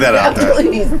please put that out there.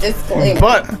 Please disclaimer.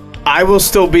 But I will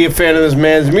still be a fan of this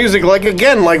man's music. Like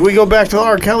again, like we go back to the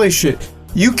R. Kelly shit.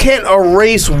 You can't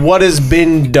erase what has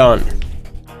been done.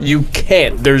 You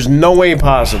can't. There's no way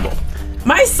possible.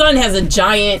 My son has a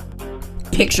giant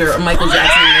picture of Michael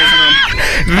Jackson in his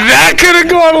room. That could have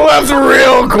gone left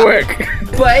real quick.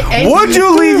 But would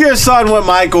you leave your son with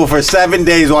Michael for 7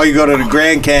 days while you go to the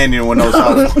Grand Canyon with no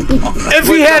son? If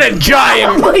he had a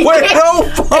giant,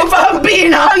 if I'm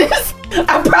being honest,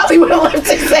 I probably would have left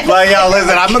it. Like, yo,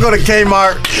 listen, I'm gonna go to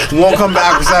Kmart, won't come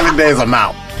back for 7 days, I'm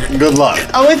out. Good luck.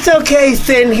 Oh, it's okay,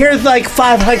 Sin. Here's like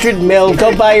 500 mil.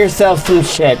 Go buy yourself some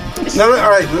shit. Now, all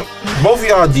right, both of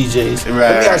y'all DJs. Right,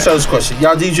 Let me ask y'all this question.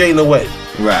 Y'all DJ in the way.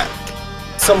 Right.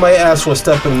 Somebody asked for a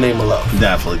step in the name of love.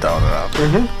 Definitely throwing it out.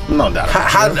 Mm-hmm. No doubt.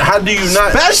 How do you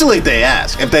not? Especially if they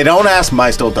ask. If they don't ask,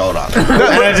 might still throw it out. And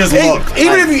I just look.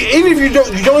 Even if you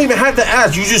don't even have to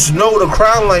ask. You just know the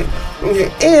crowd like.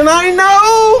 And I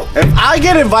know. If I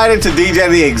get invited to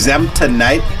DJ the Exempt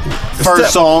tonight,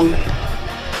 first song.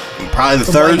 Probably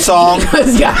the third song.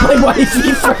 You gotta play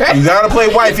Wifey first. You gotta play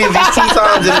Wifey these 2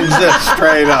 times and exist.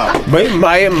 Straight up. But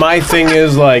my thing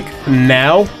is like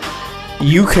now,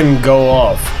 you can go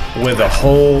off with a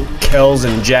whole Kells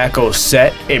and Jacko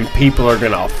set, and people are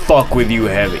gonna fuck with you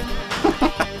heavy.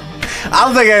 I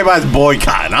don't think anybody's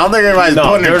boycotting. I don't think anybody's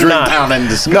putting their drink down in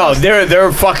disgust. No,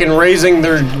 they're fucking raising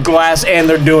their glass and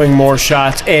they're doing more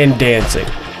shots and dancing.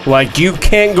 Like, you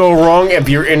can't go wrong if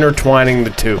you're intertwining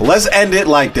the two. Let's end it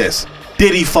like this.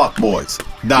 Did he fuck boys?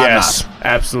 Yes,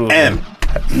 absolutely. M.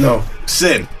 No.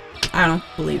 Sin. I don't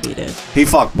believe he did. He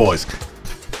fucked boys.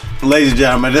 Ladies and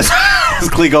gentlemen, this is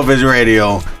Clico Vision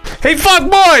Radio. He fucked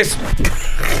boys!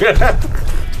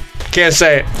 Can't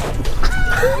say it.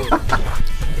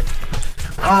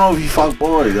 I don't know if he fucked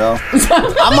boys, yo.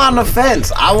 I'm on the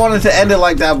fence. I wanted to end it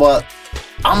like that, but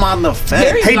I'm on the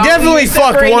fence. He definitely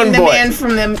fucked one boy.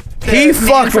 He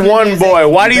fucked one boy.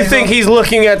 Why do you think he's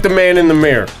looking at the man in the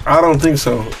mirror? I don't think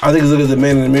so. I think he's looking at the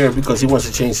man in the mirror because he wants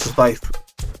to change his life.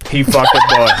 He fucked a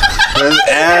boy.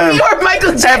 You're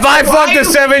Michael Jackson. If I fucked a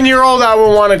 7-year-old, I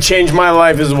would want to change my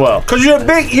life as well. Cause you're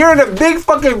in a big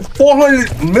fucking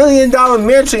 $400 million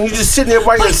mansion. You're just sitting there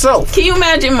by yourself. Can you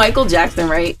imagine Michael Jackson,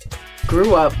 right?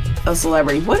 Grew up a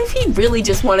celebrity. What if he really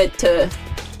just wanted to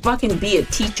fucking be a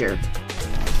teacher?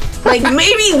 Like,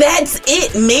 maybe that's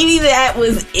it. Maybe that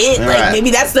was it. All like, right.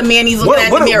 maybe that's the man he's looking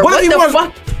at in the mirror. What the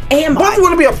fuck am What if I? you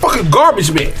want to be a fucking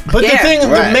garbage man? But the thing, the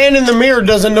man in the mirror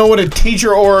doesn't know what a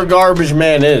teacher or a garbage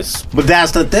man is. But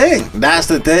that's the thing. That's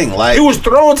the thing. Like, He was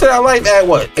thrown to that life at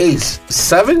what, age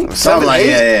 7? something like 8?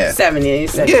 yeah. 7, yeah, he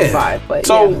said Yeah. 5. But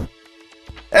So, yeah.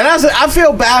 And I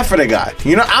feel bad for the guy.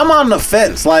 You know, I'm on the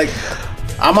fence. Like,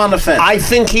 I'm on the fence. I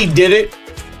think he did it.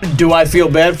 Do I feel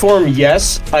bad for him?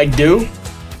 Yes, I do.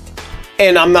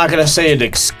 And I'm not going to say it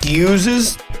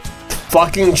excuses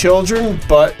fucking children,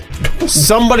 but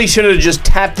somebody should have just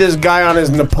tapped this guy on his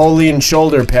Napoleon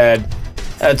shoulder pad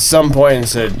at some point and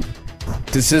said,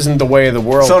 this isn't the way of the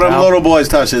world. So them pal." little boys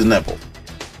touch his nipple.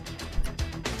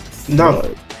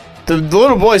 no. The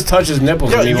little boys touch his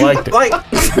nipples and he liked it. Like,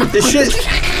 the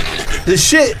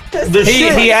shit.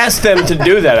 He asked them to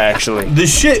do that, actually. The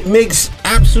shit makes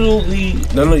absolutely.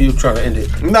 No, you're trying to end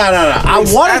it. No. I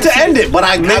wanted to end it, but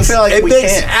I feel like it we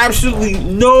makes can't. absolutely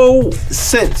no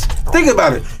sense. Think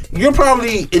about it. you're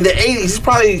probably in the 80s. He's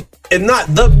probably, if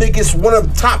not the biggest, one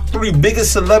of the top 3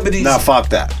 biggest celebrities. Nah, fuck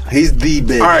that. He's the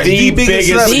biggest. All right, The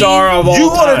biggest star of all You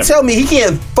gonna time. tell me he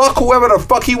can't fuck whoever the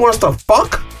fuck he wants to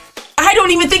fuck? I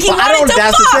don't even think he But I wanted don't- to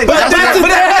that's the fuck. thing. But that's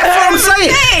what I'm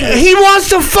saying. He wants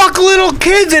to fuck little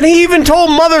kids, and he even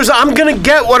told mothers, "I'm gonna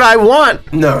get what I want."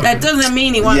 No. That doesn't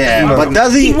mean he wanted Yeah, to fuck. but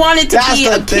does he? He wanted to that's be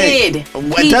the a thing.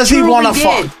 kid. Does he want to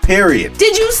truly did. fuck? Period.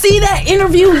 Did you see that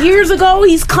interview years ago?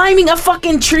 He's climbing a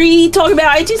fucking tree, talking about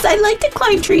I like to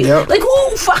climb trees. Yep. Like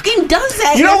who fucking does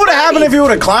that? You know what would have happened if he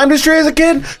would have climbed this tree as a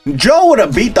kid? Joe would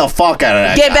have beat the fuck out of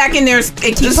that Get guy. back in there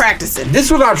and keep practicing. This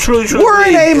is what I truly We're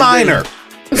in believe. A minor.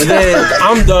 And then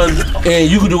I'm done, and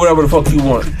you can do whatever the fuck you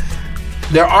want.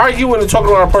 They're arguing and talking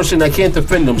about a person that can't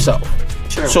defend himself.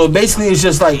 Sure. So basically, it's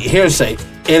just like hearsay,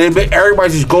 and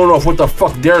everybody's just going off what the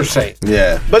fuck they're saying.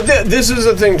 Yeah. But this is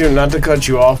the thing, too. Not to cut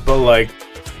you off, but like,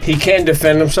 he can't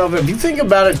defend himself. If you think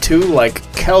about it, too, like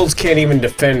Kells can't even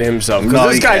defend himself because No,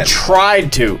 this he guy can't.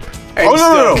 tried to. And Oh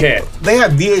still no! can't. They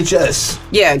have VHS.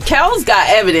 Yeah, Kel's got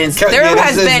evidence. Kel- There yeah,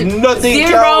 has there's been nothing zero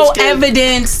Kel's can-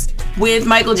 evidence with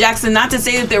Michael Jackson. Not to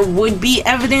say that there would be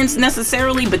evidence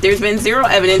necessarily, but there's been zero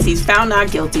evidence. He's found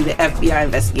not guilty. The FBI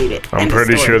investigated. I'm End of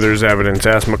pretty story. sure there's evidence.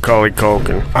 Ask Macaulay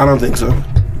Culkin. I don't think so.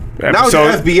 Now it's the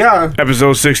FBI.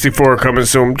 Episode 64 coming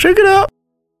soon. Check it out.